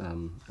looks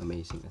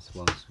amazing as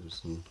well,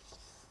 Susan.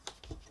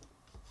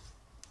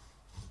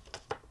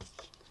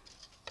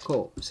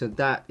 Cool, so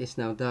that is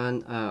now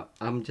done.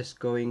 I'm just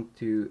going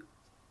to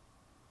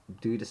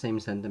do the same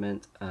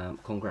sentiment.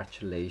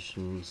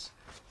 Congratulations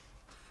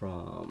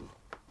from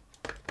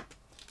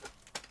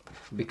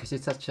because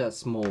it's such a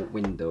small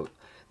window.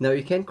 Now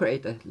you can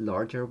create a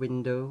larger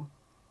window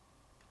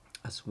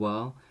as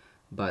well,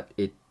 but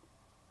I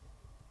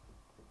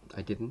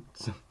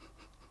didn't.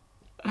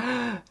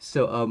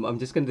 So I'm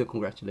just gonna do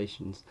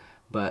congratulations,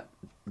 but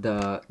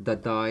the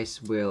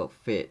dies will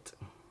fit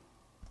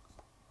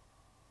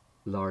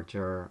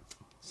larger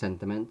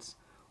sentiments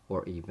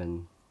or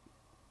even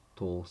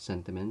tall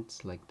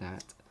sentiments like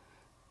that,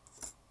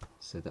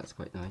 so that's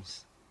quite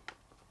nice.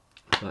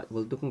 But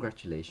we'll do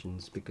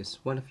congratulations because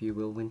one of you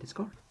will win this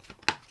card,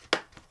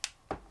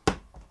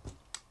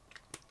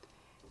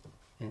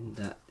 and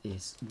that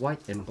is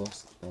white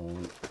embossed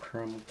on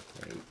crumb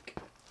cake.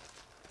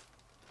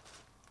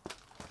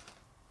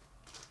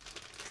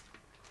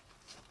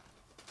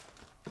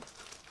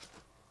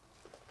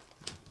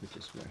 Which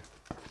is where?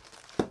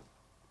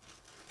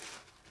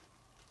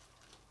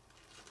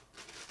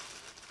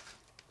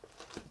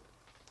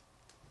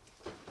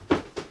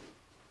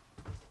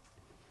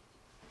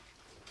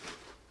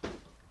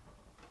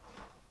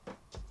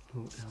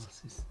 Who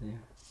else is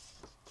there?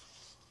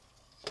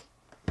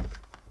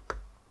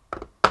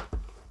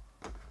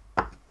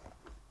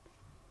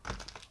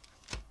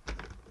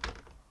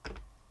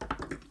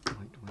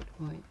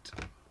 White.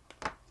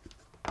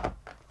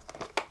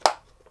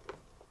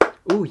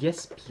 Oh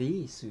yes,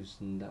 please,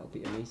 Susan. That would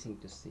be amazing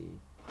to see.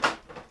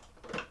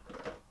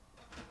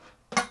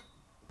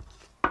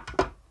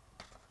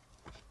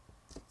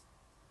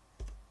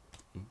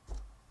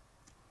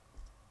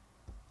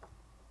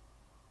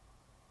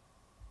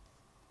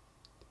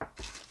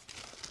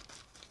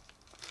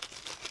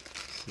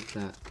 So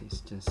that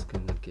is just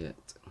gonna get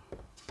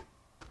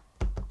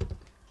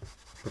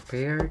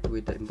prepared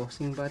with the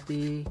embossing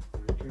body.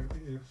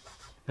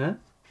 Huh?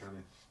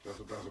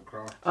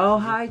 Oh,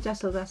 hi,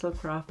 Dazzle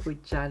Craft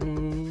with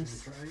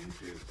Janice.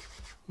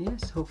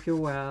 Yes, hope you're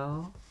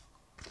well.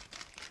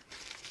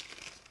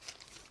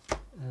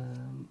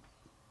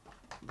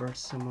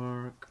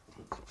 Bersamark.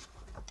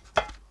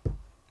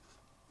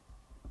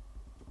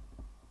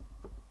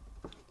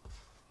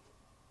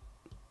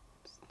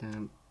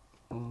 Stamp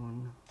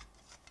on.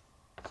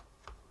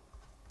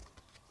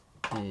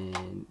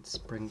 And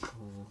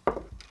sprinkle.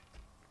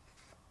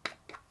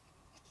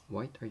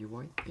 White, are you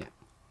white? Yeah.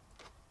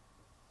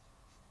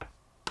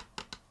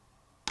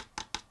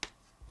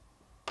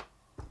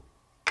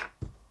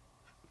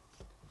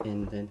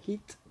 And then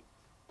heat,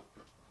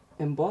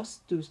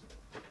 emboss to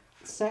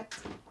set.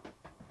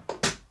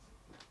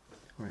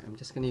 Alright, I'm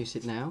just gonna use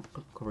it now.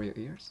 Cover your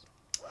ears.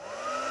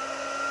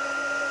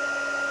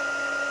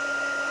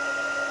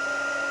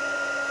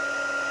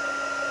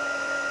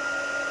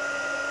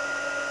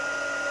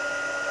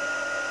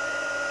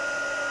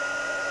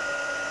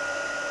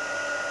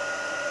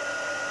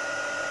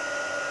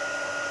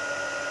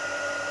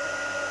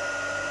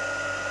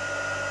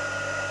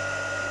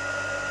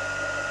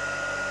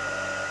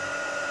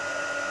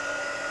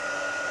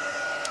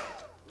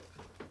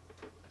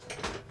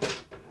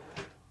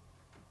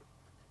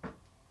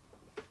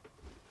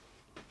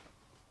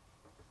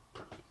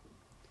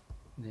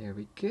 There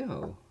we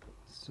go.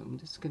 So I'm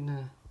just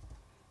gonna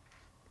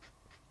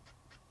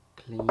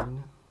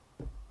clean.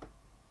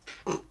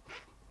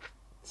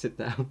 Sit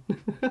down.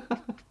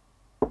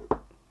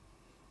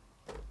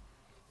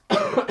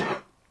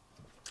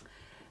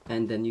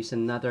 And then use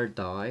another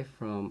die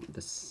from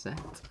the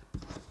set.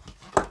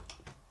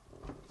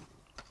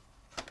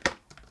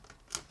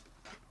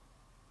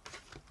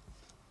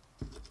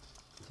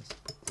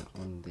 Just put that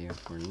one there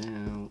for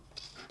now.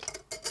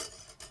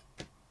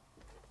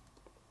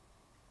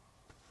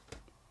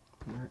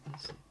 Where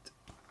is it?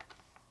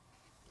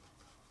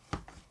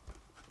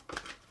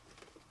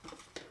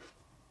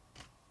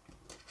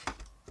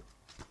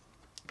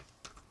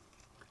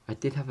 I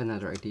did have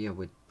another idea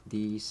with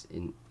these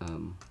in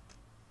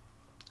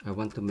I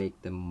want to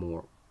make them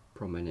more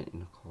prominent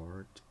in a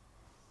card,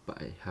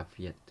 but I have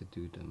yet to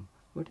do them.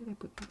 Where did I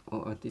put them?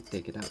 Oh, I did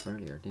take it out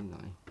earlier, didn't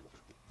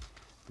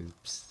I?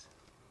 Oops.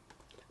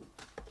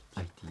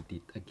 I did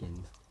it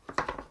again.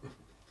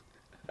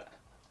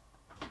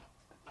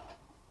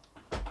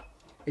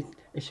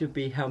 It should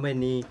be how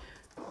many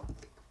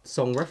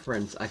song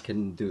reference I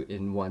can do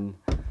in one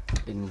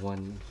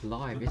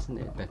live, isn't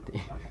it,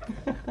 Betty?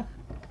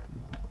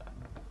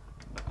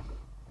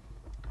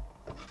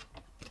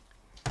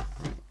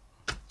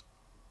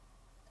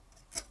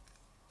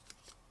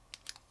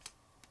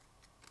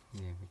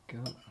 There we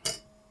go.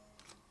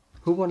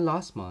 Who won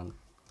last month?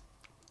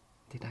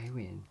 Did I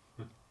win?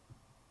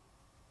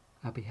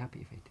 I'll be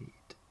happy if I did.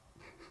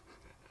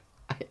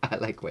 I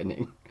like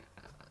winning.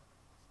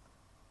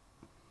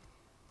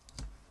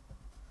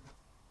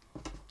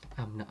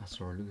 I'm not a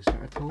sore loser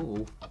at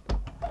all.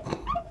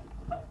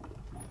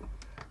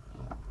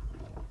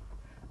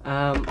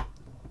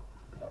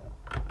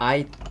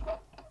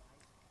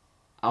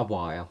 A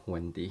while,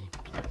 Wendy.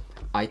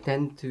 I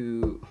tend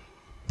to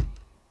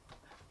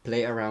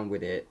play around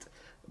with it,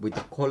 with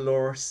the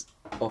colors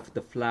of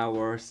the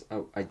flowers.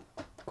 I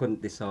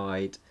couldn't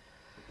decide,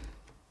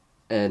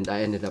 and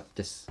I ended up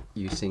just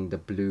using the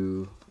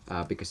blue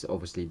because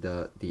obviously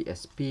the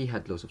SP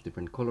had lots of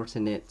different colors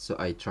in it. So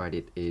I tried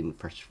it in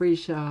fresh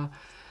freesia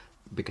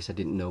because I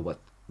didn't know what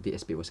the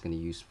SP was going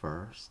to use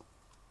first,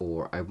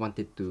 or I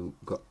wanted to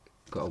go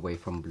away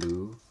from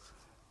blue,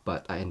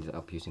 but I ended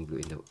up using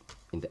blue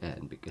in the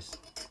end because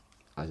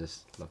I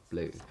just love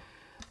blue.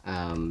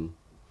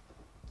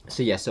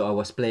 So yeah, so I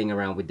was playing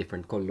around with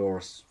different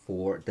colors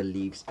for the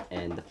leaves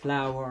and the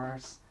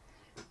flowers,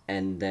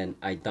 and then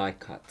I die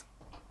cut.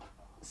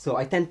 So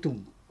I tend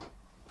to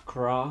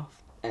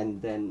craft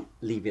and then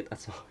leave it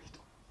aside.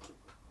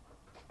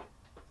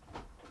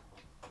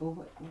 Oh,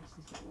 what's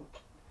this?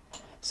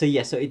 So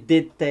yeah, so it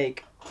did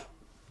take,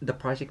 the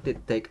project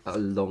did take a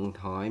long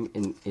time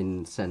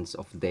in sense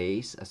of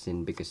days, as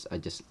in because I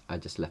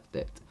just left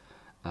it.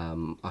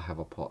 I have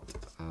a pot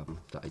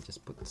that I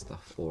just put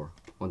stuff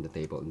on the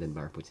table, and then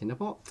Barry puts in a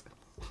pot.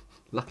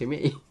 Lucky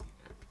me.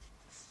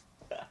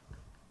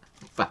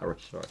 Barry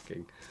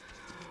shocking.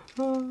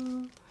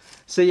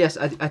 So yes,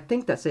 I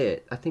think that's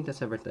it. I think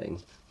that's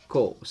everything.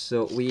 Cool.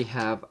 So we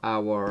have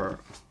our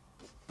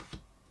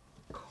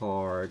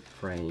card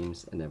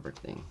frames and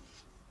everything.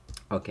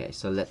 Okay,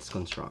 so let's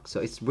construct. So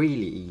it's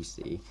really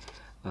easy.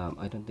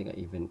 I don't think I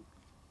even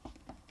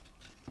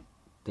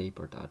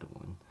tapered the other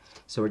one.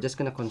 So we're just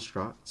gonna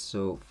construct.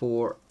 So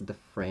for the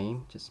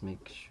frame, just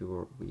make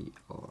sure we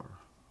are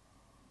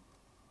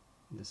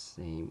the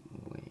same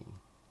way,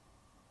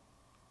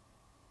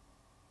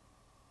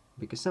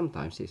 because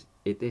sometimes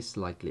it is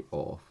slightly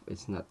off.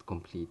 It's not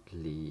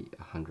completely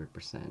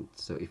 100%.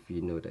 So if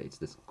you know that it's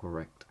the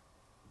correct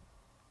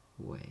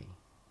way,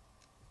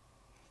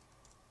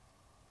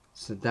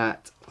 so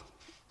that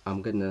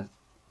I'm gonna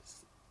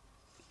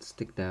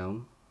stick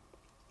down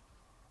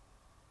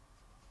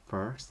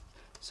first,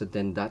 so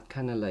then that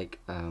kind of like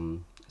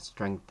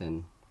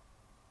strengthen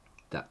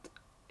that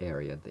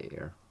area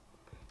there.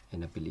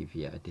 And I believe,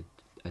 yeah,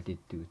 I did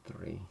do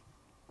 3.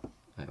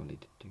 I only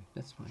did 2.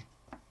 That's fine.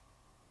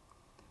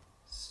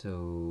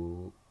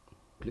 So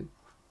blue.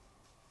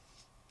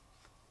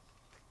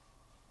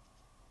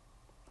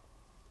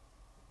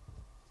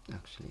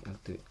 Actually,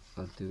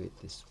 I'll do it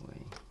this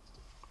way.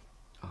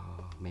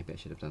 Oh, maybe I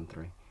should have done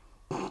 3.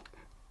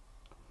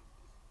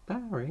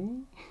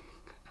 Barry,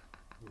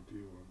 What do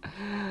you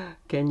want?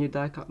 can you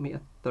die cut me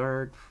a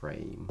 3rd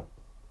frame,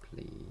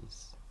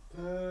 please?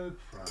 3rd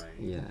frame?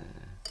 Yeah,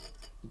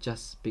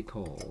 just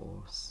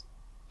because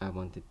I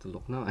want it to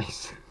look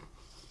nice.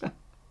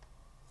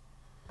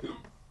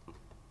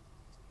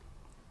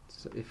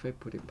 So if I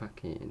put it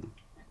back in,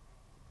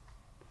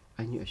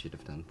 I knew I should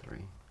have done 3.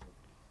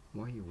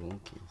 Why are you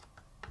wonky?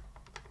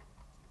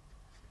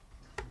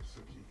 So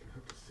you can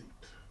have a seat.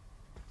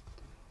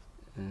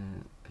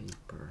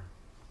 Paper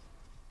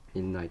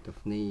in Night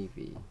of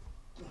Navy.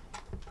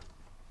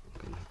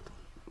 I'm gonna have to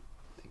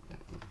take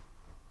that in.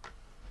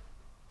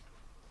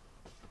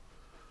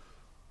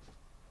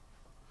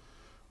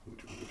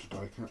 Which one would you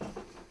die cut?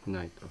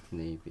 Night of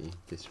Navy,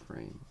 this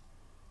frame.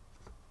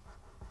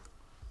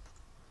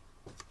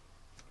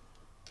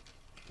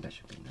 That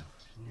should be enough,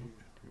 shouldn't it?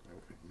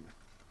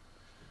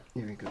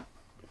 Here we go.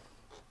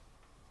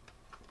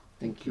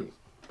 Thank you.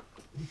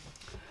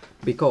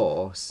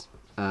 Because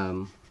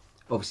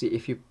obviously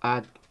if you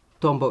add,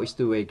 Tombow is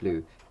 2-way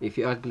glue. If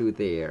you add glue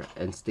there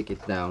and stick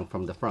it down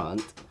from the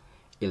front,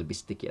 it'll be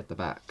sticky at the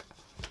back.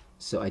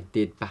 So I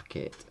did back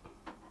it.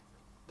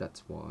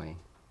 That's why.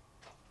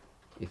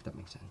 If that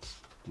makes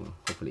sense. Well,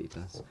 hopefully it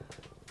does.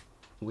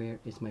 Where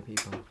is my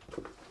paper?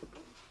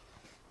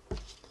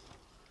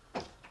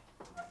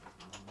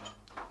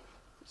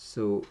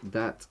 So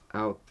that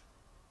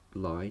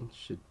outline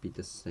should be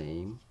the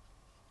same.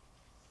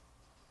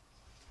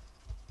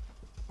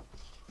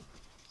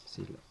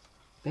 See, look.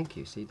 Thank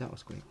you. See, that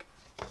was quick.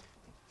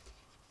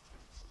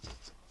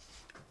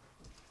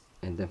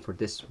 And then for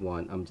this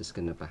one, I'm just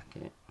gonna back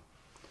it.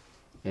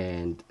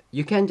 And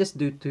you can just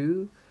do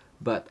 2,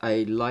 but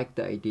I like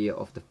the idea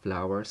of the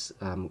flowers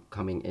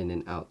coming in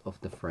and out of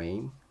the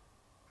frame.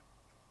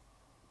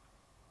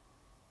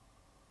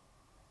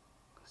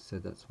 So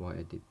that's why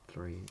I did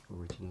 3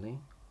 originally.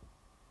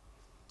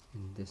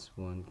 And this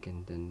one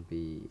can then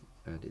be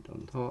added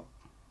on top.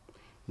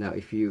 Now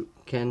if you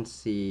can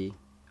see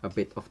a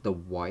bit of the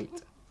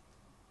white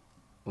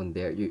on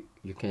there, you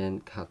can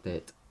cut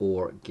it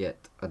or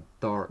get a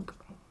dark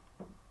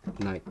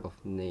Night of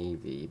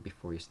Navy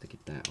before you stick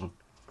it down,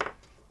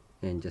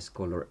 and just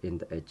color in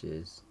the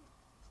edges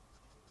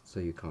so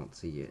you can't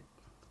see it,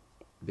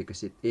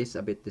 because it is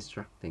a bit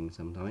distracting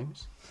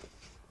sometimes.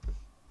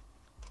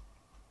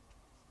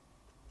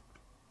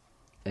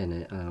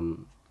 And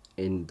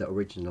in the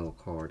original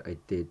card I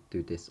did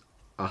do this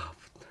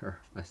after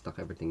I stuck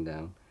everything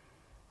down,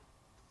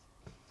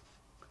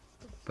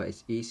 but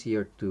it's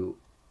easier to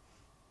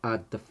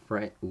add the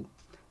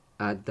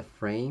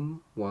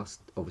frame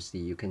whilst obviously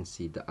you can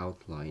see the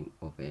outline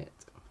of it.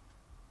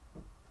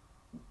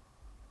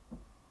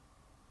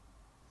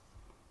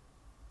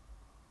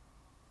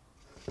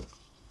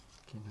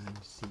 Can I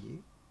see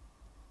you?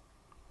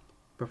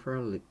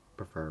 Preferably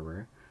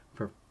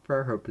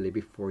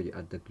before you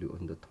add the glue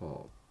on the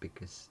top,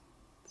 because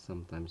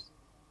sometimes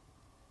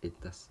it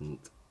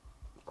doesn't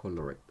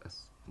color it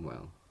as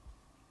well.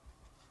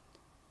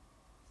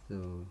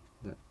 So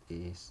that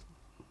is,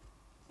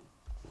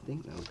 I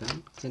think, now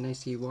done. Can I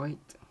see white?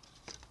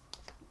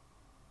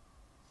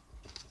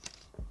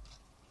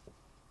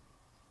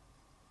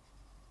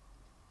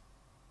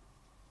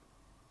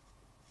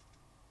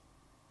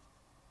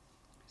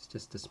 It's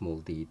just the small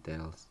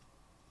details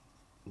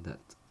that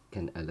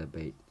can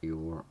elevate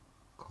your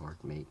card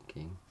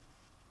making.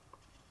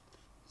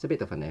 It's a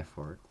bit of an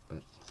effort,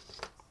 but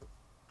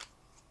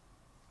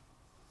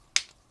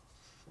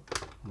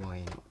why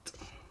not?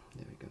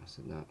 There we go.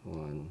 So that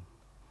one.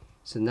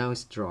 So now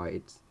it's dry.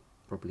 It's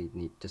probably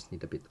just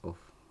need a bit of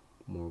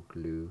more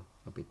glue,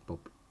 a bit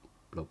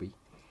blobby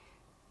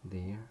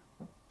there.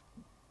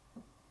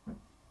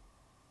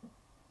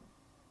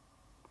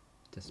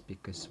 Just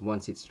because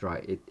once it's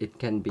dry, it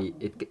can be,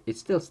 it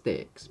still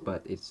sticks,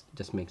 but it's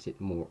just makes it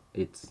more,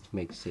 it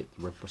makes it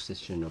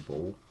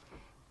repositionable.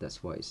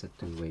 That's why it's a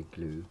two-way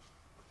glue.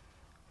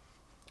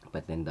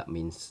 But then that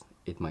means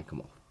it might come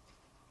off.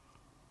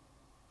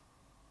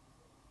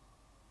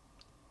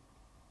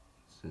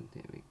 So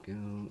there we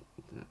go.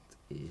 That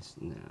is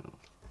now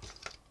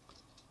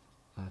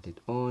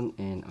added on,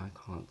 and I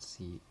can't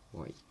see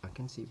white. I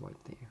can see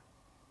white there.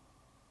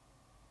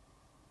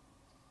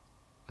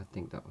 I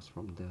think that was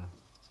from the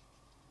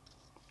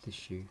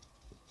tissue.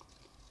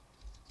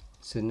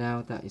 So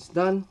now that is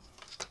done,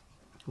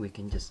 we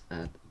can just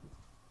add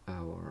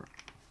our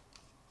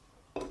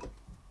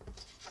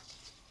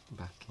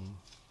backing.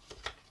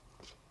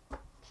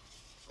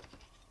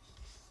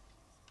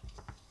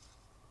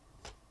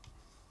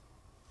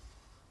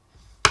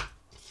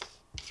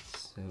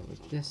 So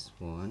with this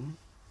one,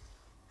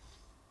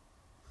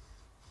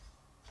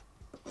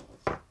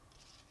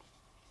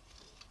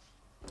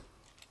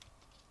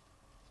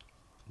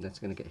 that's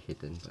gonna get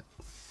hidden, but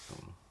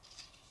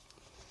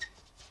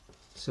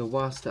so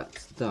whilst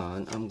that's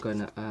done, I'm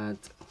gonna add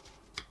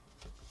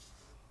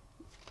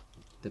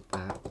the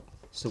back.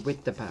 So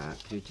with the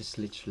back, you're just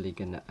literally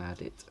gonna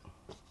add it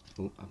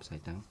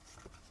upside down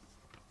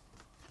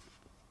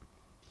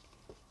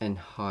and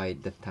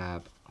hide the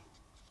tab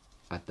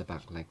at the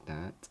back like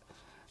that.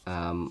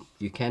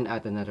 You can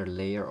add another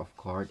layer of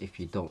card if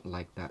you don't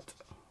like that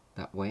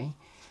way,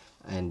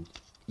 and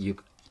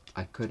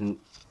I couldn't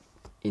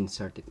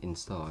insert it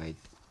inside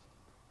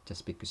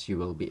just because you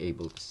will be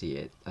able to see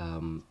it.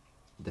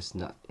 There's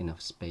not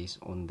enough space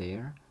on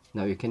there.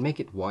 Now you can make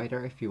it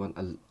wider if you want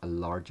a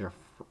larger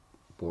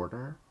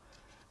border.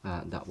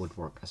 That would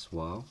work as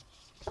well,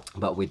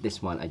 but with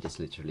this one I just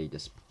literally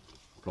just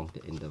plonked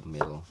it in the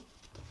middle.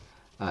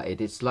 It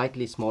is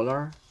slightly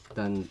smaller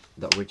than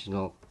the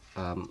original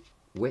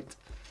width,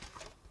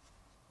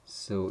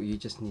 so you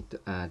just need to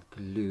add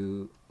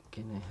glue.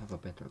 Can I have a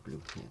better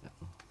glue here? That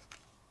one.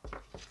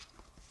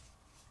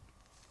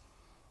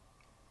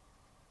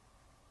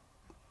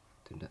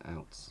 To the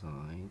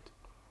outside,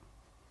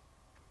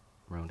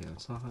 round the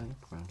outside,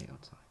 round the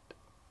outside.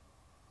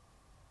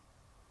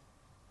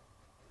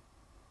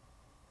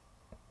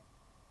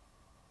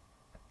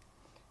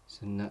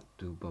 So not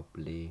too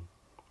bubbly.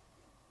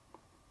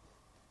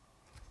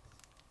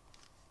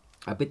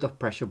 A bit of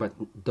pressure, but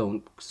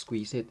don't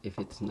squeeze it if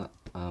it's not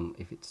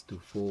if it's too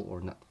full or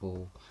not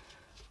full.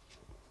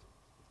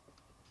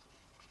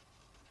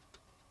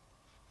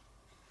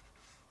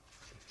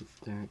 If you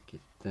drag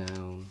it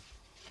down,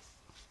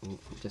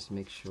 just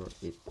make sure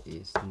it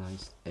is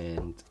nice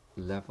and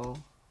level.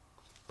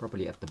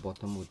 Probably at the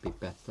bottom would be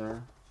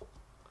better.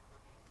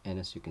 And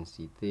as you can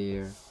see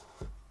there,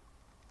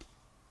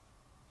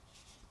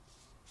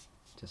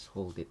 just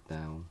hold it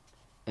down.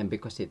 And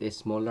because it is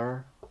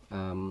smaller,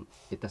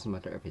 it doesn't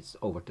matter if it's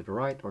over to the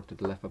right or to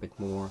the left a bit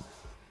more,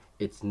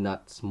 it's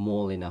not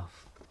small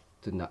enough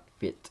to not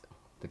fit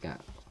the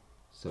gap.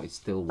 So it's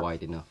still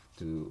wide enough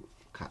to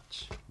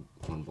catch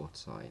on both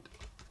sides.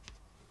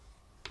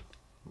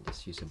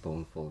 Just use a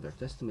bone folder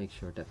just to make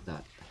sure that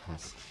that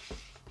has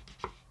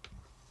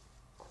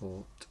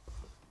caught.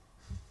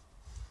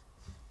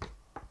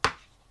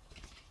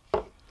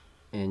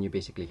 And you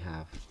basically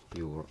have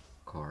your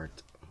card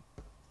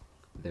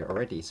there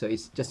already. So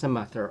it's just a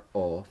matter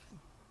of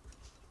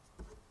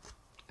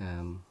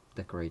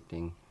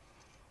decorating.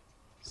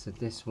 So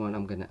this one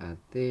I'm gonna add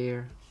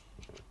there.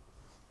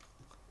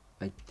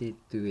 I did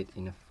do it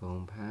in a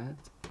foam pad.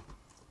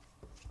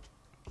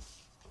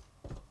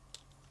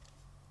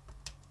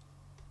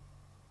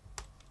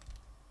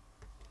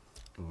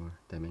 Or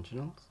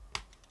dimensionals.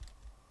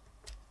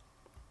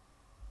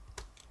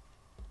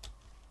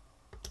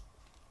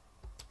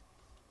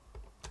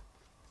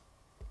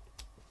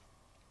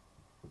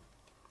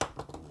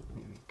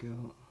 There we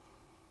go.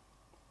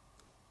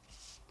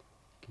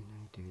 Can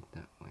I do it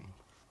that way?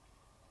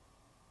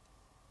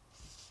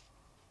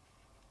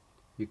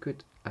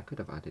 I could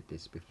have added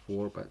this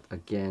before, but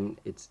again,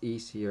 it's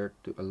easier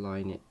to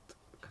align it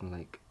kind of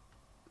like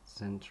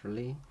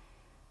centrally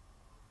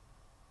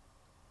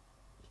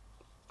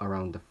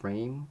around the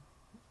frame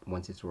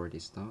once it's already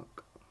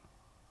stuck.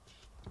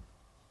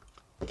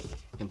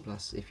 And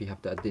plus if you have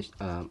the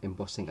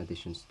embossing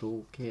additions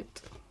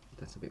toolkit,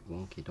 that's a bit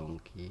wonky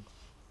donkey.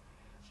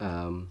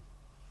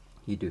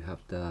 You do have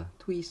the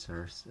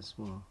tweezers as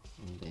well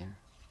in there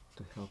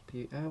to help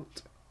you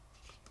out.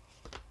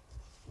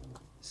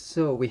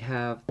 So we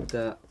have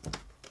the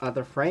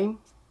other frame,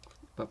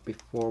 but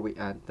before we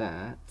add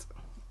that,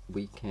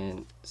 we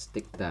can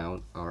stick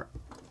down our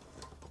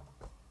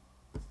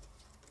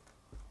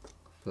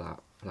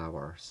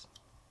flowers.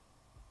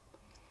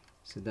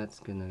 So that's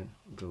gonna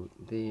go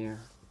there.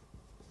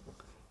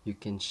 You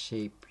can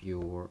shape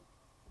your,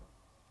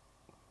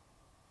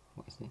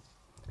 what is this,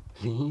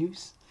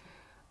 leaves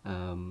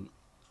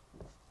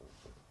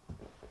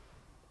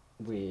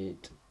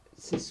with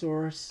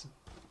scissors.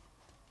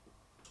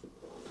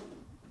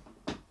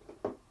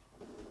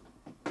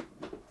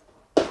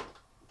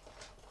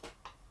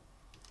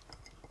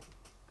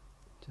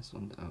 Just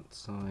on the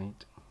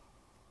outside,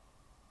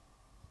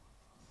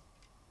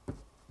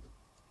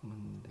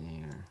 one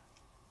there,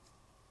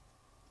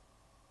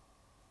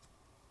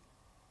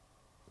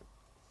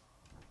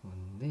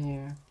 one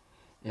there,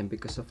 and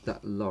because of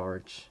that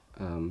large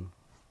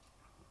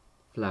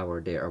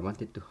flower there, I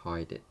wanted to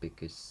hide it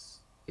because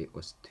it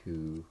was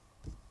too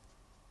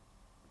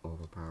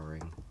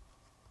overpowering,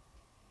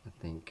 I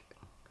think.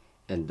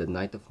 And the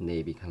Night of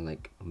Navy kind of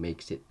like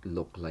makes it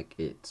look like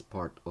it's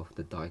part of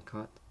the die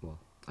cut. Well,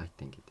 I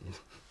think it did.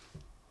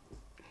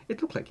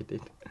 It looked like it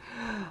did.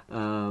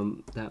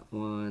 That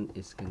one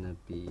is gonna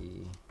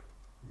be.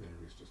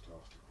 Mary's just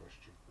asked a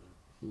question.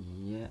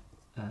 Yeah.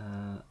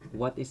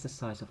 What is the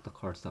size of the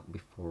cardstock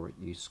before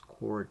you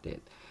scored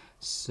it?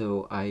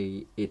 So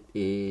it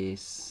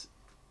is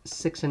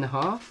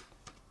 6.5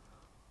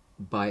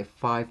 by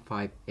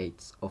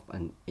 5/5 of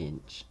an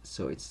inch.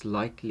 So it's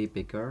slightly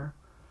bigger,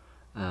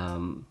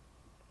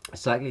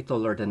 slightly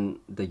taller than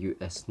the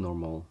US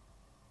normal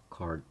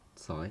card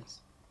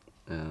size,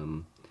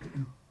 and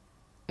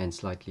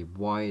slightly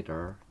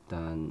wider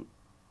than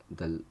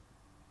the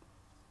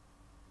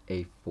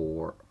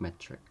A4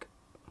 metric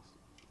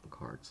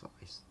card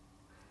size,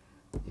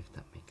 if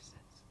that makes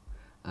sense.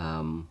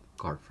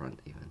 Card front,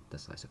 even the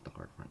size of the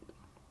card front,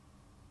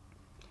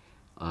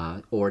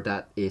 or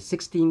that is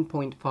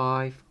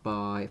 16.5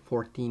 by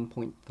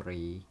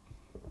 14.3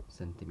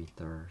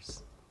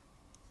 centimeters.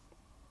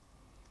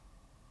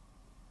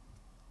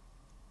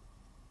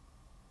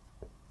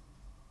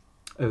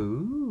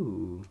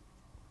 Oh,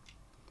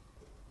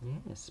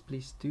 yes,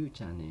 please do,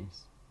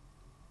 Janice.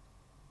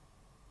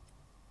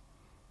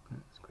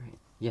 That's great.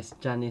 Yes,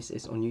 Janice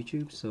is on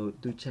YouTube, so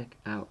do check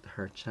out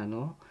her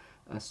channel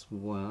as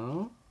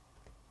well.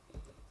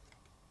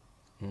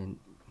 And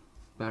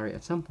Barry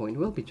at some point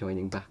will be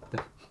joining back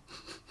the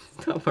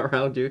stuff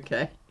around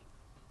UK.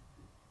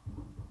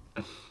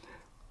 Are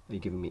you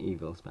giving me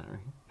evils,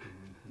 Barry?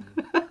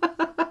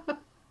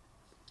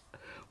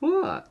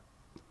 What?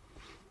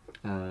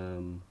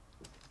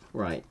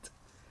 Right.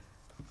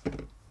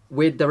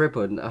 With the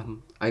ribbon,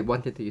 I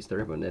wanted to use the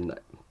ribbon, and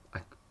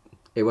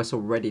it was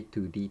already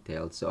too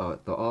detailed, so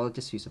I'll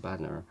just use a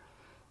banner.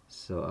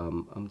 So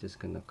I'm just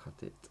gonna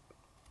cut it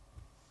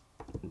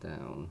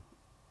down.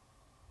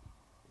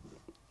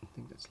 I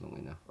think that's long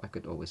enough. I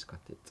could always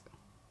cut it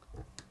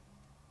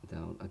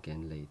down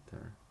again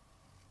later.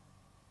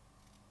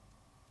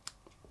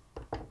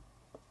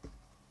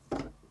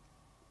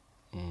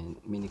 And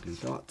mini glue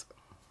dot.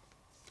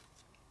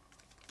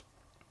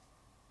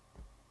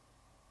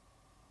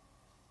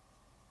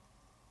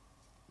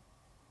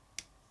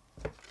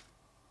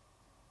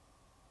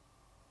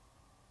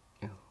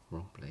 Oh,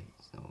 wrong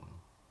place. Oh well.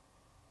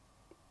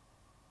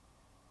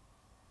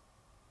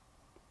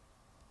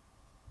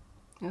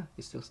 Yeah,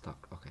 it's still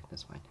stuck. Okay,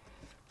 that's fine.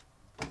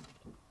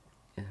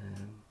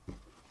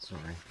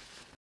 Sorry.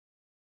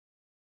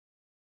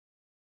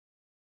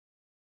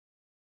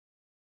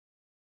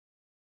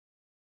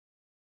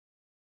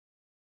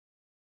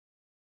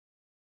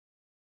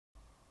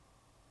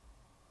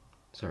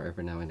 Sorry,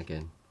 every now and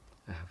again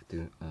I have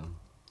to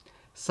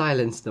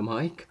silence the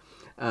mic.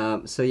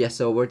 So yeah,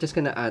 so we're just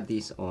gonna add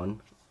these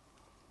on.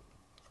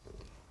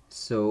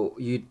 So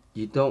you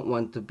don't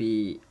want to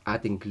be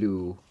adding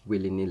glue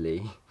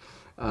willy-nilly.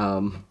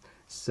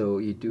 So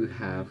you do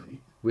have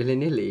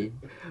willy-nilly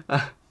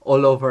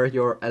all over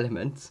your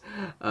elements.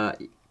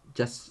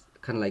 Just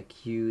kind of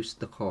like use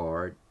the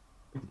card.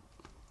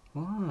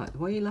 What?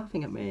 Why are you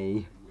laughing at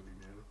me?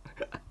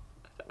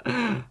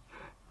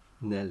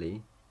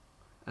 Nelly.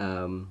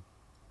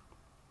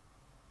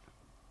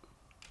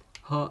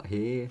 Hot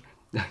here.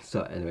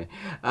 So anyway,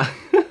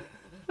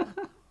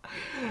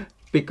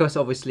 because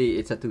obviously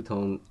it's a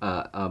two-tone.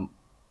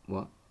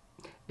 What?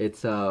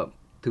 It's a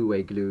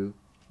two-way glue.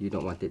 You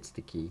don't want it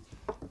sticky,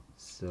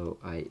 so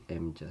I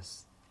am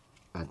just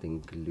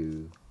adding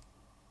glue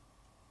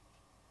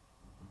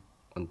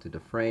onto the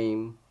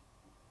frame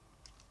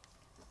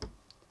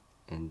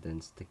and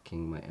then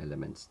sticking my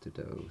elements to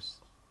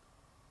those.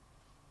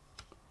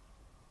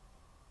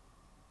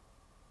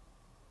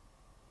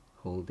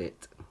 Hold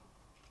it,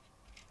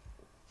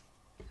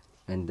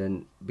 and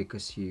then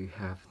because you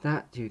have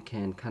that, you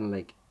can kind of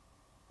like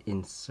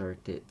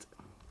insert it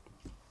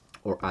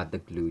or add the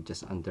glue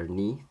just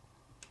underneath.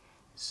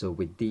 So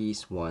with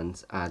these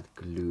ones, add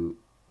glue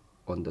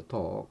on the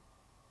top,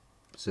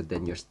 so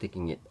then you're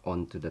sticking it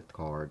onto the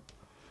card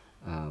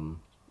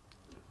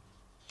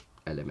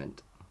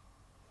element.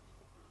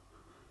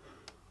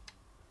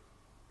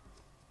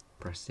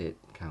 Press it,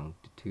 count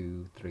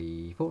 2,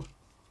 3, 4,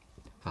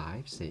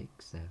 5, 6,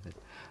 7.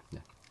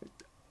 No.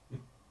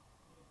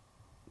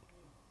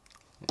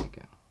 There you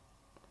go.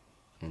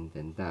 And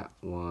then that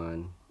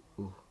one,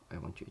 ooh, I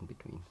want you in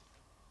between.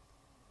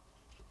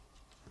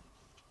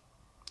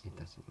 It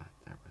doesn't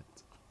matter,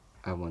 but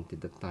I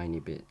wanted the tiny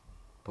bit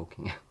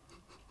poking out.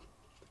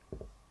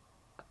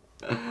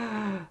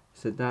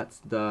 So that's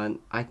done.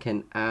 I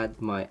can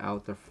add my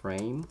outer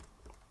frame,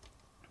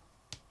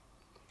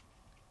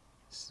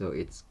 so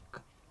it's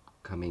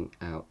coming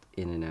out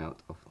in and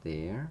out of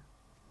there.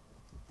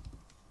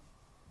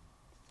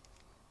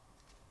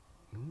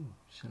 Ooh,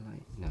 shall I?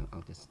 No,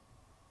 I'll just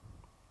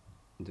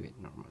do it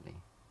normally.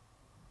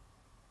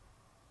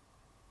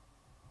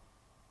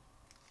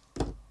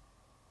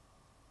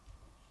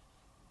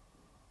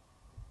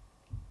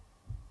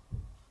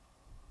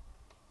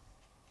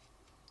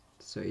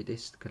 So it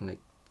is kind of like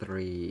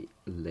 3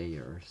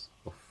 layers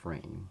of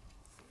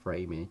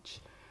frameage,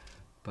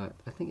 but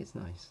I think it's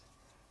nice.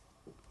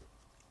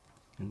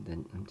 And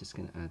then I'm just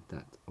gonna add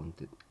that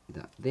onto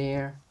that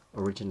there.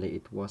 Originally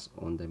it was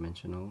on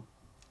dimensional.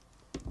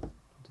 I'm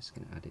just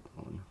gonna add it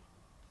on.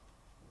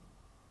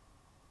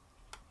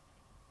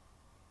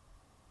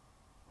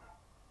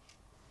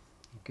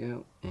 There you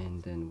go.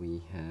 And then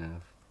we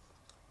have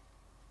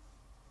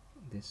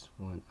this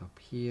one up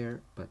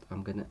here, but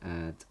I'm gonna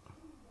add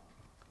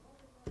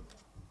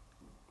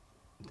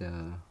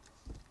the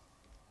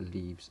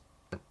leaves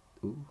at,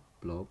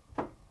 blob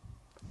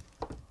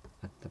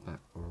at the back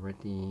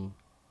already.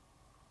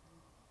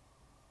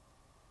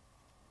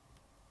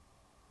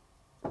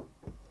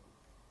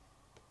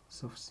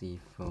 Soft sea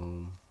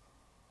foam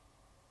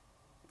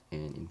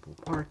and in pool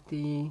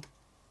party.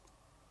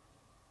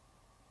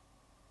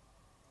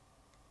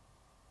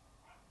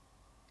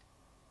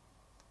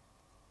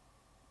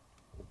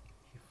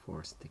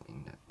 Before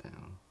sticking that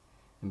down,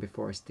 and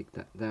before I stick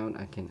that down,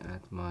 I can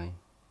add my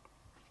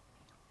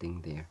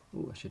thing there.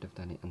 Oh, I should have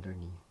done it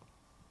underneath.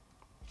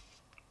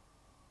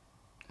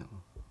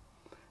 Oh,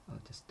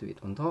 I'll just do it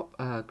on top.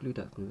 Glue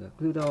dot, glue dot,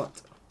 glue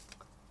dot.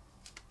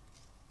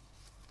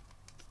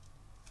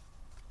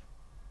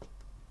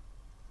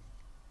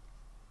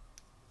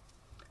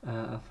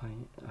 I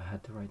find I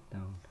had to write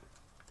down.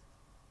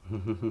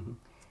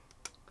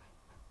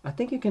 I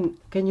think you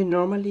can you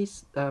normally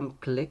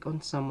click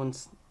on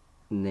someone's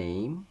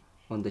name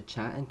on the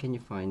chat, and can you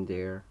find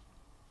their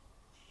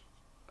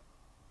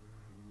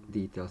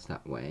details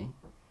that way?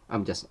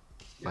 Yes.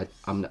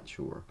 I'm not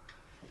sure.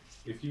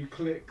 If you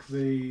click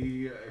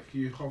if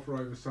you hover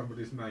over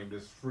somebody's name,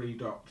 there's 3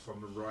 dots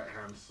on the right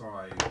hand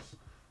side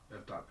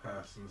of that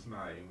person's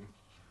name.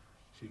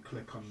 If you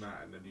click on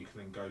that, and then you can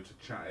then go to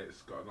chat,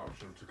 it's got an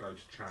option to go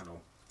to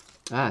channel.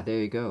 Ah, there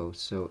you go.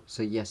 So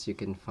yes, you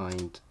can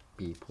find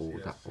people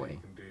that way. You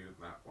can do it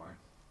that way.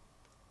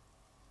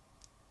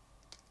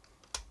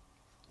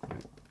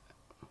 Right.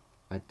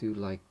 I do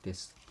like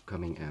this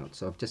coming out,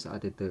 so I've just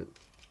added the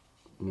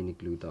mini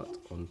glue dot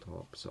on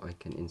top so I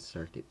can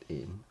insert it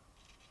in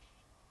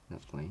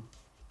that way.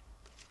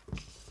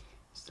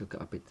 Still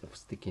got a bit of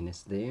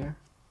stickiness there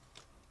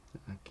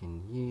that I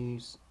can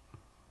use.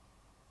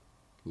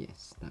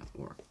 Yes, that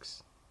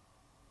works.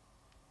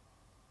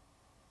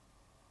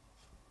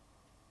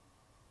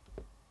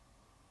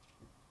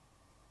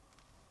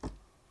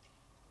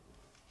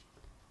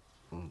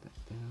 Fold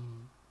that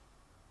down.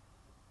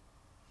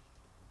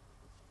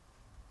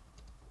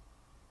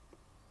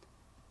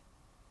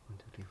 One,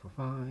 two, three, four,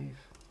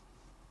 5.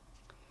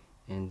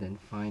 And then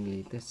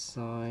finally this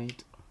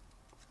side.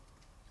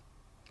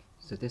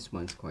 So this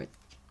one's quite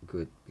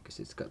good because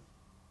it's got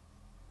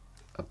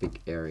a big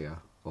area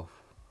of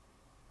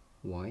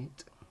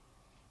white.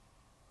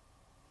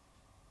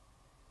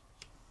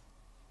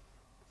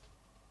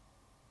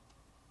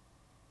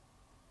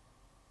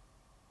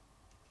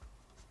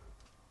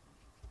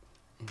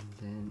 And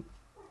then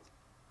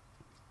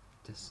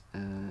just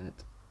add,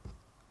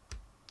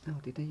 oh,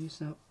 did I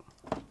use up?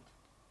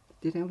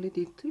 Did I only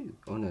did 2?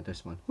 Oh no,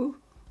 there's one. Woo!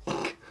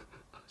 I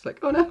was like,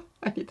 oh no,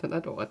 I need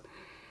another one.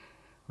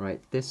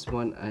 Right, this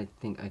one I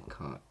think I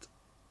cut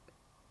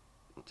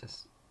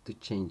just to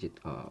change it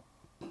up.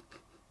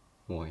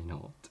 Why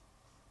not?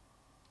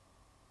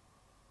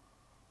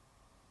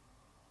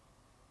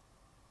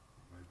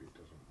 Maybe it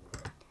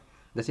doesn't work.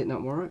 Does it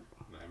not work?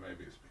 No,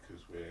 maybe it's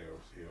because we're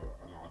obviously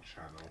on our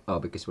channel. Oh,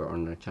 because we're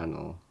on our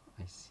channel.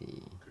 I see.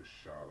 Because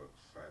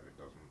Charlotte's saying it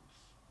doesn't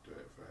do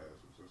it for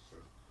hers. It just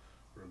says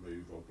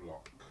remove or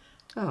block.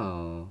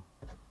 Oh.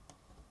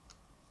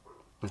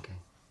 Okay.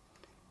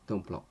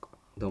 Don't block.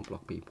 Don't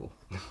block people.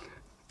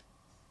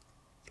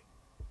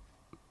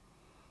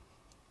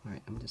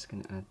 Alright, I'm just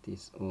gonna add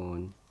this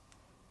on.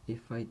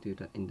 If I do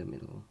that in the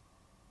middle,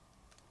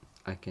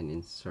 I can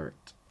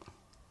insert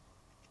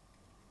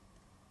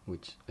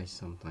which I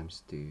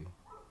sometimes do.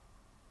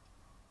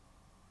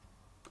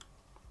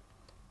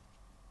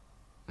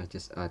 I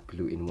just add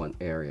glue in one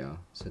area,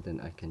 so then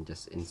I can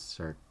just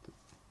insert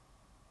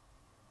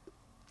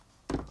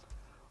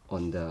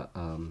on the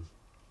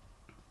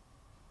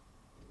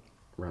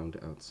round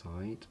the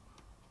outside.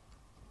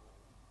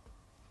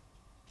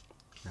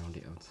 Round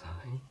the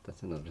outside.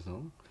 That's another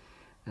song.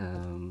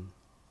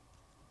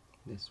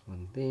 This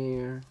one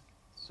there,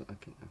 so I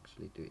can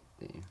actually do it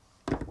there.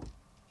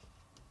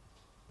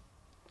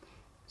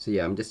 So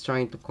yeah, I'm just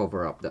trying to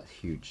cover up that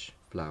huge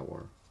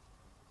flower.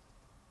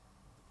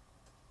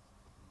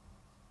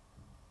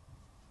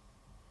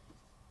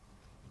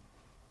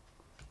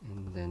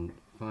 And then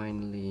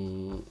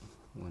finally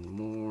one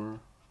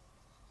more.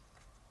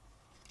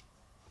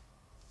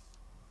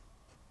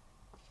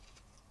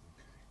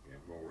 Yeah,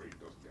 Maureen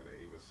doesn't get it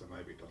either, so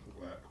maybe it doesn't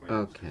work. Maybe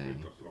Okay.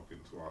 it's just logged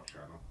into our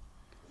channel.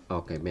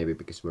 Okay, maybe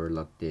because we're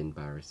logged in,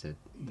 Barry said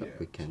that Yeah,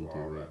 we can to do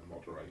our it.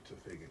 moderator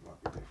thing, it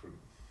might be different.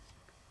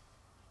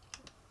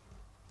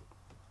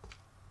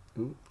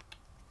 Ooh.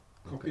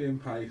 Copy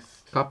and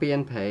paste. Copy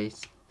and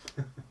paste.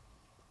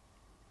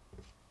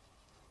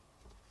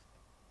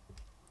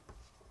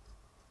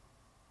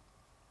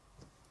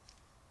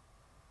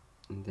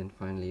 And then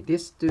finally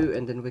this two,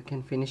 and then we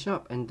can finish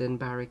up, and then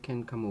Barry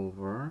can come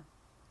over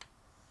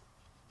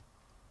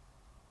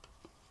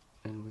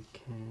and we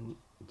can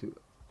do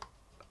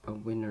a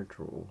winner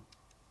draw.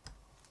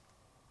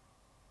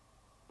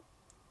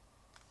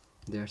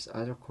 There's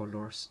other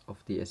colors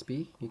of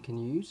DSP you can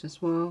use as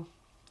well.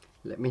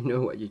 Let me know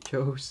what you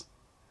chose.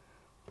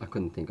 I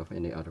couldn't think of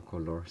any other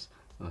colors.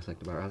 I was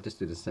like, Barry, I'll just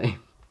do the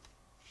same.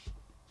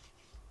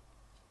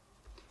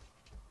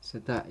 So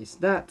that is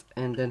that,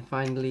 and then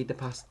finally the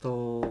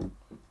pastel,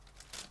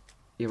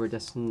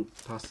 iridescent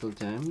pastel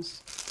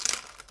gems.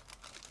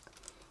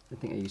 I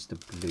think I used the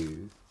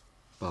blue,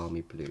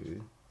 balmy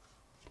blue.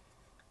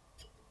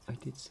 I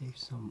did save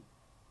some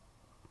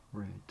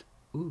red.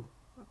 Ooh,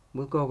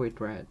 we'll go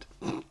with red.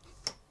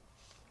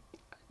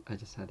 I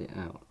just had it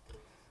out.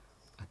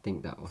 I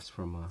think that was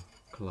from a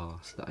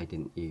class that I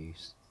didn't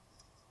use.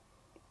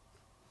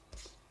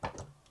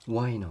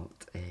 Why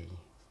not, eh?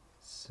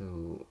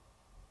 So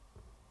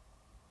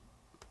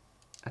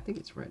I think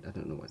it's red. I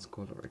don't know what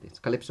color it is.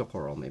 Calypso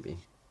coral, maybe.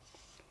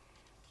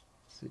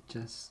 So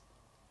just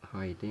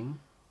hiding,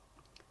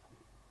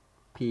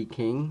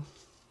 peeking.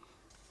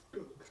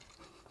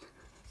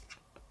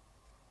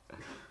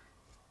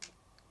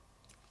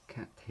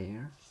 Cat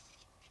hair.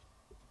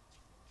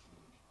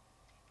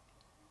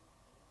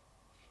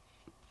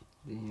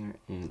 There,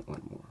 and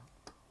one more.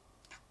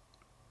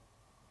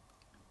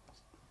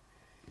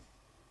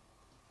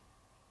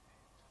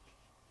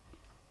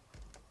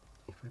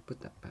 If I put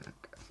that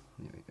back.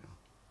 There we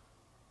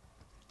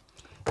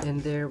go.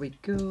 And there we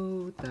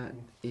go. That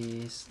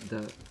is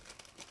the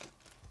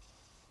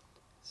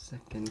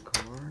second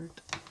card,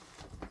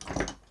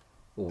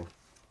 or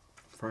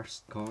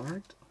first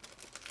card.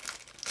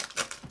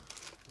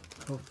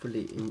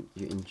 Hopefully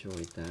you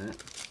enjoyed that.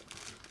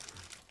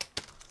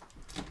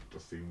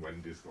 Just seen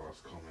Wendy's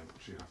last comment.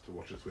 She has to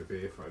watch us with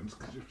earphones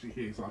because if she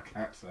hears our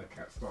cats, her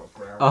cat starts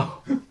growling.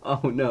 Oh,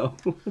 oh no.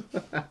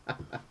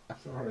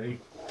 Sorry.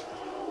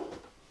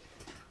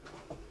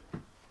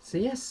 So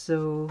yes,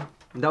 so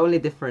the only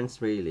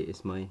difference really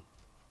is my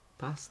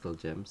pastel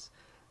gems.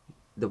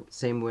 The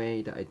same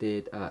way that I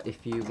did,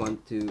 if you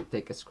want to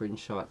take a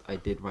screenshot, I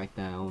did write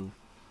down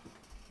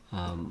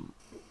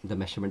the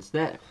measurements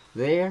there.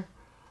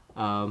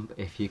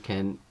 If you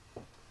can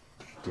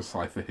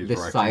Decipher his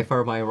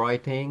decipher my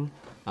writing.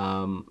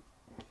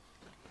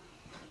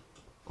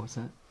 What's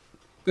that?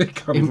 They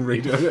can't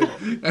read it.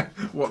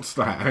 What's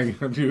that? Hang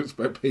on, do you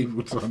expect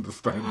people to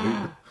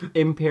understand it?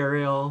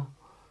 Imperial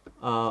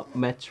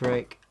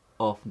metric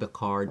of the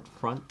card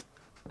front,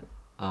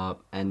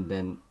 and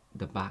then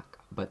the back,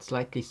 but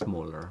slightly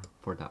smaller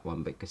for that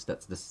one because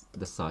that's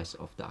the size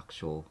of the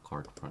actual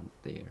card front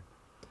there.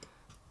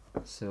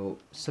 So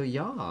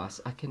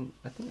yes, I think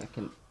I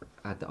can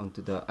add that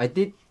onto the. I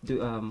did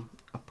do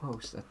a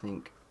post, I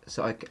think,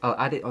 so I'll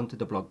add it onto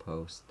the blog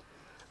post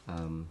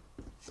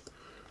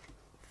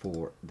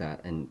for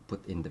that and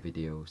put in the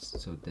videos,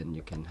 so then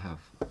you can have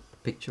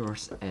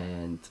pictures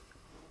and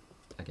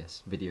I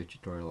guess video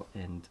tutorial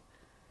and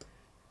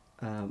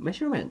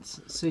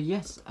measurements. So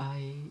yes,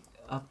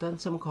 I've done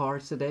some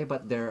cards today,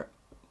 but they're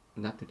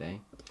not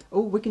today.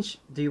 Oh, we can.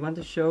 Do you want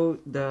to show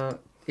the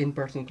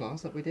in-person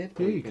class that we did?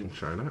 Yeah, you can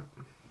show that.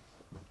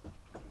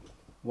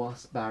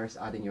 Whilst Barry's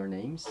adding your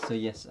names. So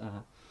yes,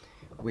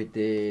 we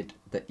did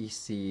the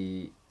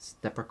easy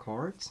stepper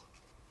cards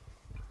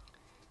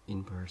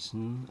in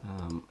person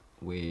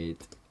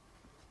with,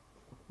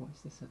 what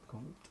is this set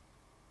called?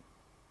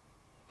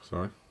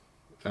 Sorry.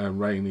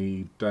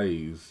 Rainy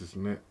days,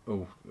 isn't it?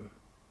 Oh.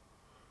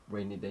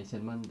 Rainy days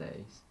and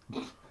Mondays.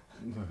 No,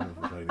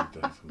 rainy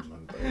days and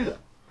Mondays.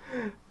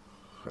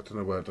 I don't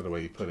know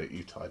where you put it.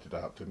 You tied it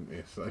up, didn't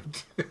you? So.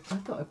 I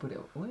thought I put it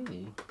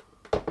away.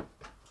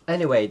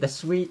 Anyway, the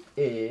suite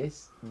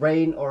is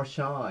Rain or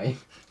Shine.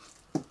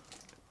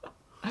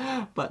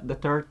 But the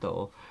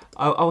turtle,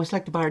 I was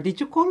like, Barry, did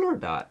you color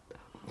that?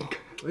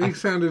 He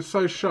sounded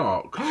so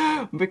shocked.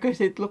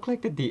 Because it looked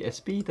like the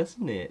DSP,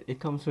 doesn't it? It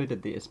comes with the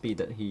DSP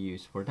that he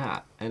used for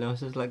that. And I was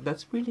just like,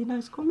 that's really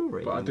nice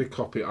coloring. But I did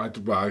copy. I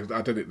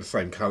did it the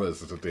same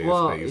colours as a DSP,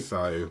 Well,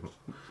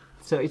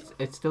 so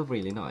it's still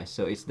really nice.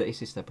 So it's the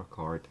Easy Stepper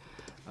card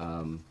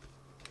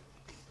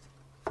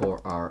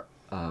for our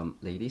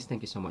ladies.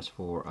 Thank you so much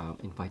for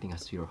inviting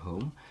us to your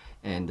home.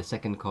 And the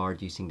second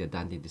card using the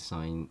Dandy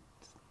Design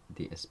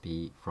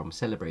DSP from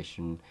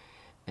Celebration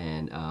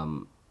and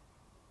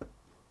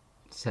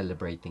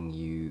Celebrating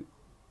You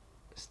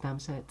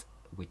stamp set,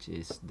 which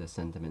is the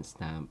sentiment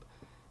stamp,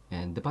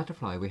 and the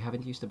butterfly. We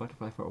haven't used the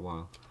butterfly for a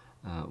while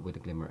with the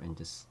glimmer, and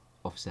just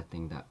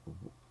offsetting that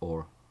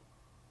or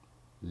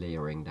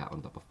layering that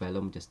on top of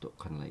vellum just to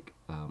kind of like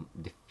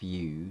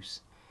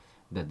diffuse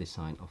the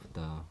design of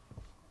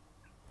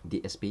the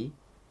DSP.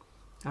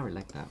 I really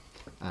like that.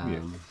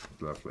 Yeah,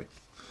 lovely.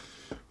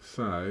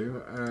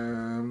 So,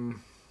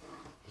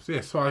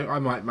 so I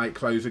might make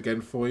clothes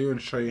again for you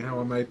and show you how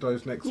I made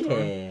those next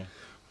time.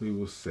 We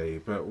will see.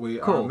 But we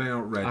are now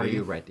ready. Are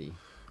you ready?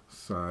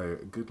 So,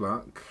 good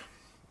luck.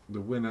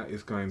 The winner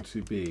is going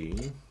to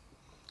be...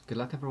 Good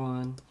luck,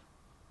 everyone.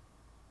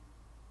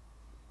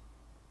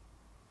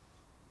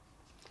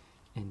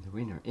 And the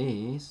winner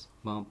is...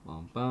 Bum,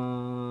 bum,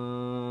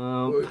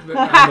 bum.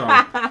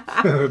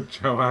 Hang on.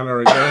 Joanna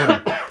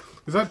again.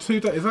 Is that two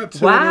in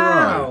a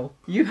row?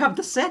 You have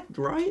the set,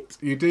 right?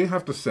 You do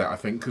have the set, I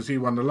think, because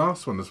you won the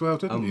last one as well,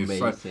 didn't you?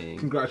 So,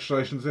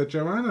 congratulations there,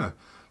 Joanna.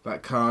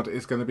 That card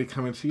is going to be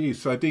coming to you.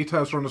 So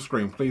details are on the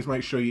screen. Please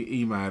make sure you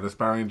email us,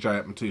 Barry and Jay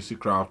at Mitosu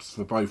Crafts,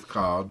 for both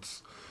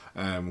cards,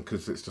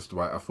 because it's just the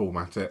way I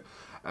format it.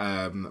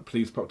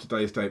 Please pop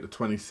today's date, the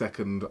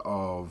 22nd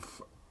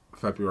of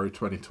February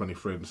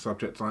 2023 in the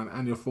subject line,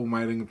 and your full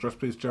mailing address,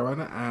 please,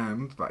 Joanna.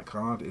 And that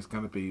card is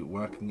going to be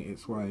working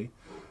its way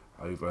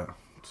over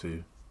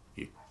to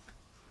you.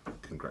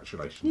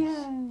 Congratulations.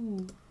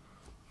 Yay!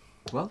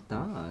 Well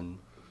done.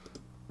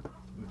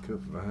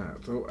 Look at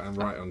that. Oh, and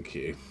right on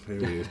cue. Here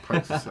he is.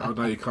 Pokes his, oh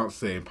no, you can't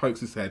see him.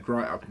 Pokes his head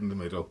right up in the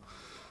middle.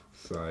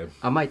 So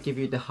I might give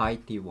you the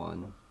Haiti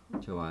one,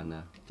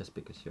 Joanna, just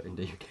because you're in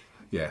the UK.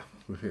 Yeah,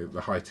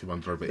 the Haiti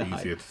ones are a bit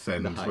easier to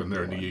send when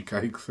they're in the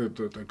UK because they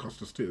don't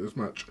cost us too as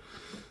much.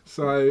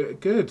 So,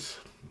 good.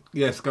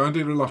 Yes, go and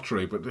do the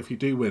lottery, but if you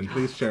do win,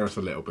 please share us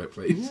a little bit,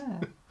 please.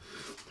 Yeah.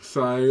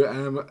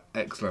 So,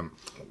 excellent.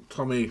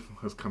 Tommy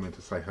has come in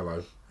to say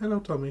hello. Hello,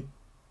 Tommy.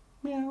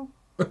 Meow.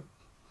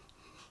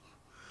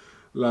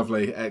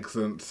 Lovely,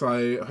 excellent.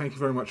 So, thank you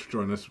very much for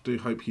joining us. We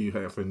do hope you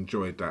have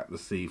enjoyed that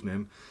this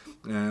evening.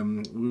 We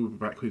will be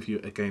back with you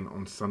again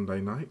on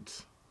Sunday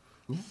night.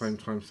 Yes. Same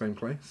time, same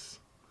place.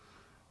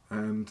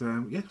 And,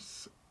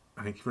 yes,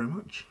 thank you very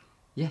much.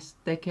 Yes,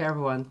 take care,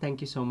 everyone. Thank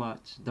you so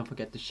much. Don't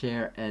forget to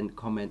share and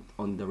comment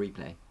on the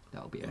replay.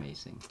 That will be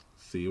amazing.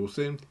 See you all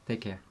soon.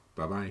 Take care.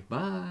 Bye-bye.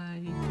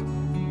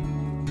 Bye.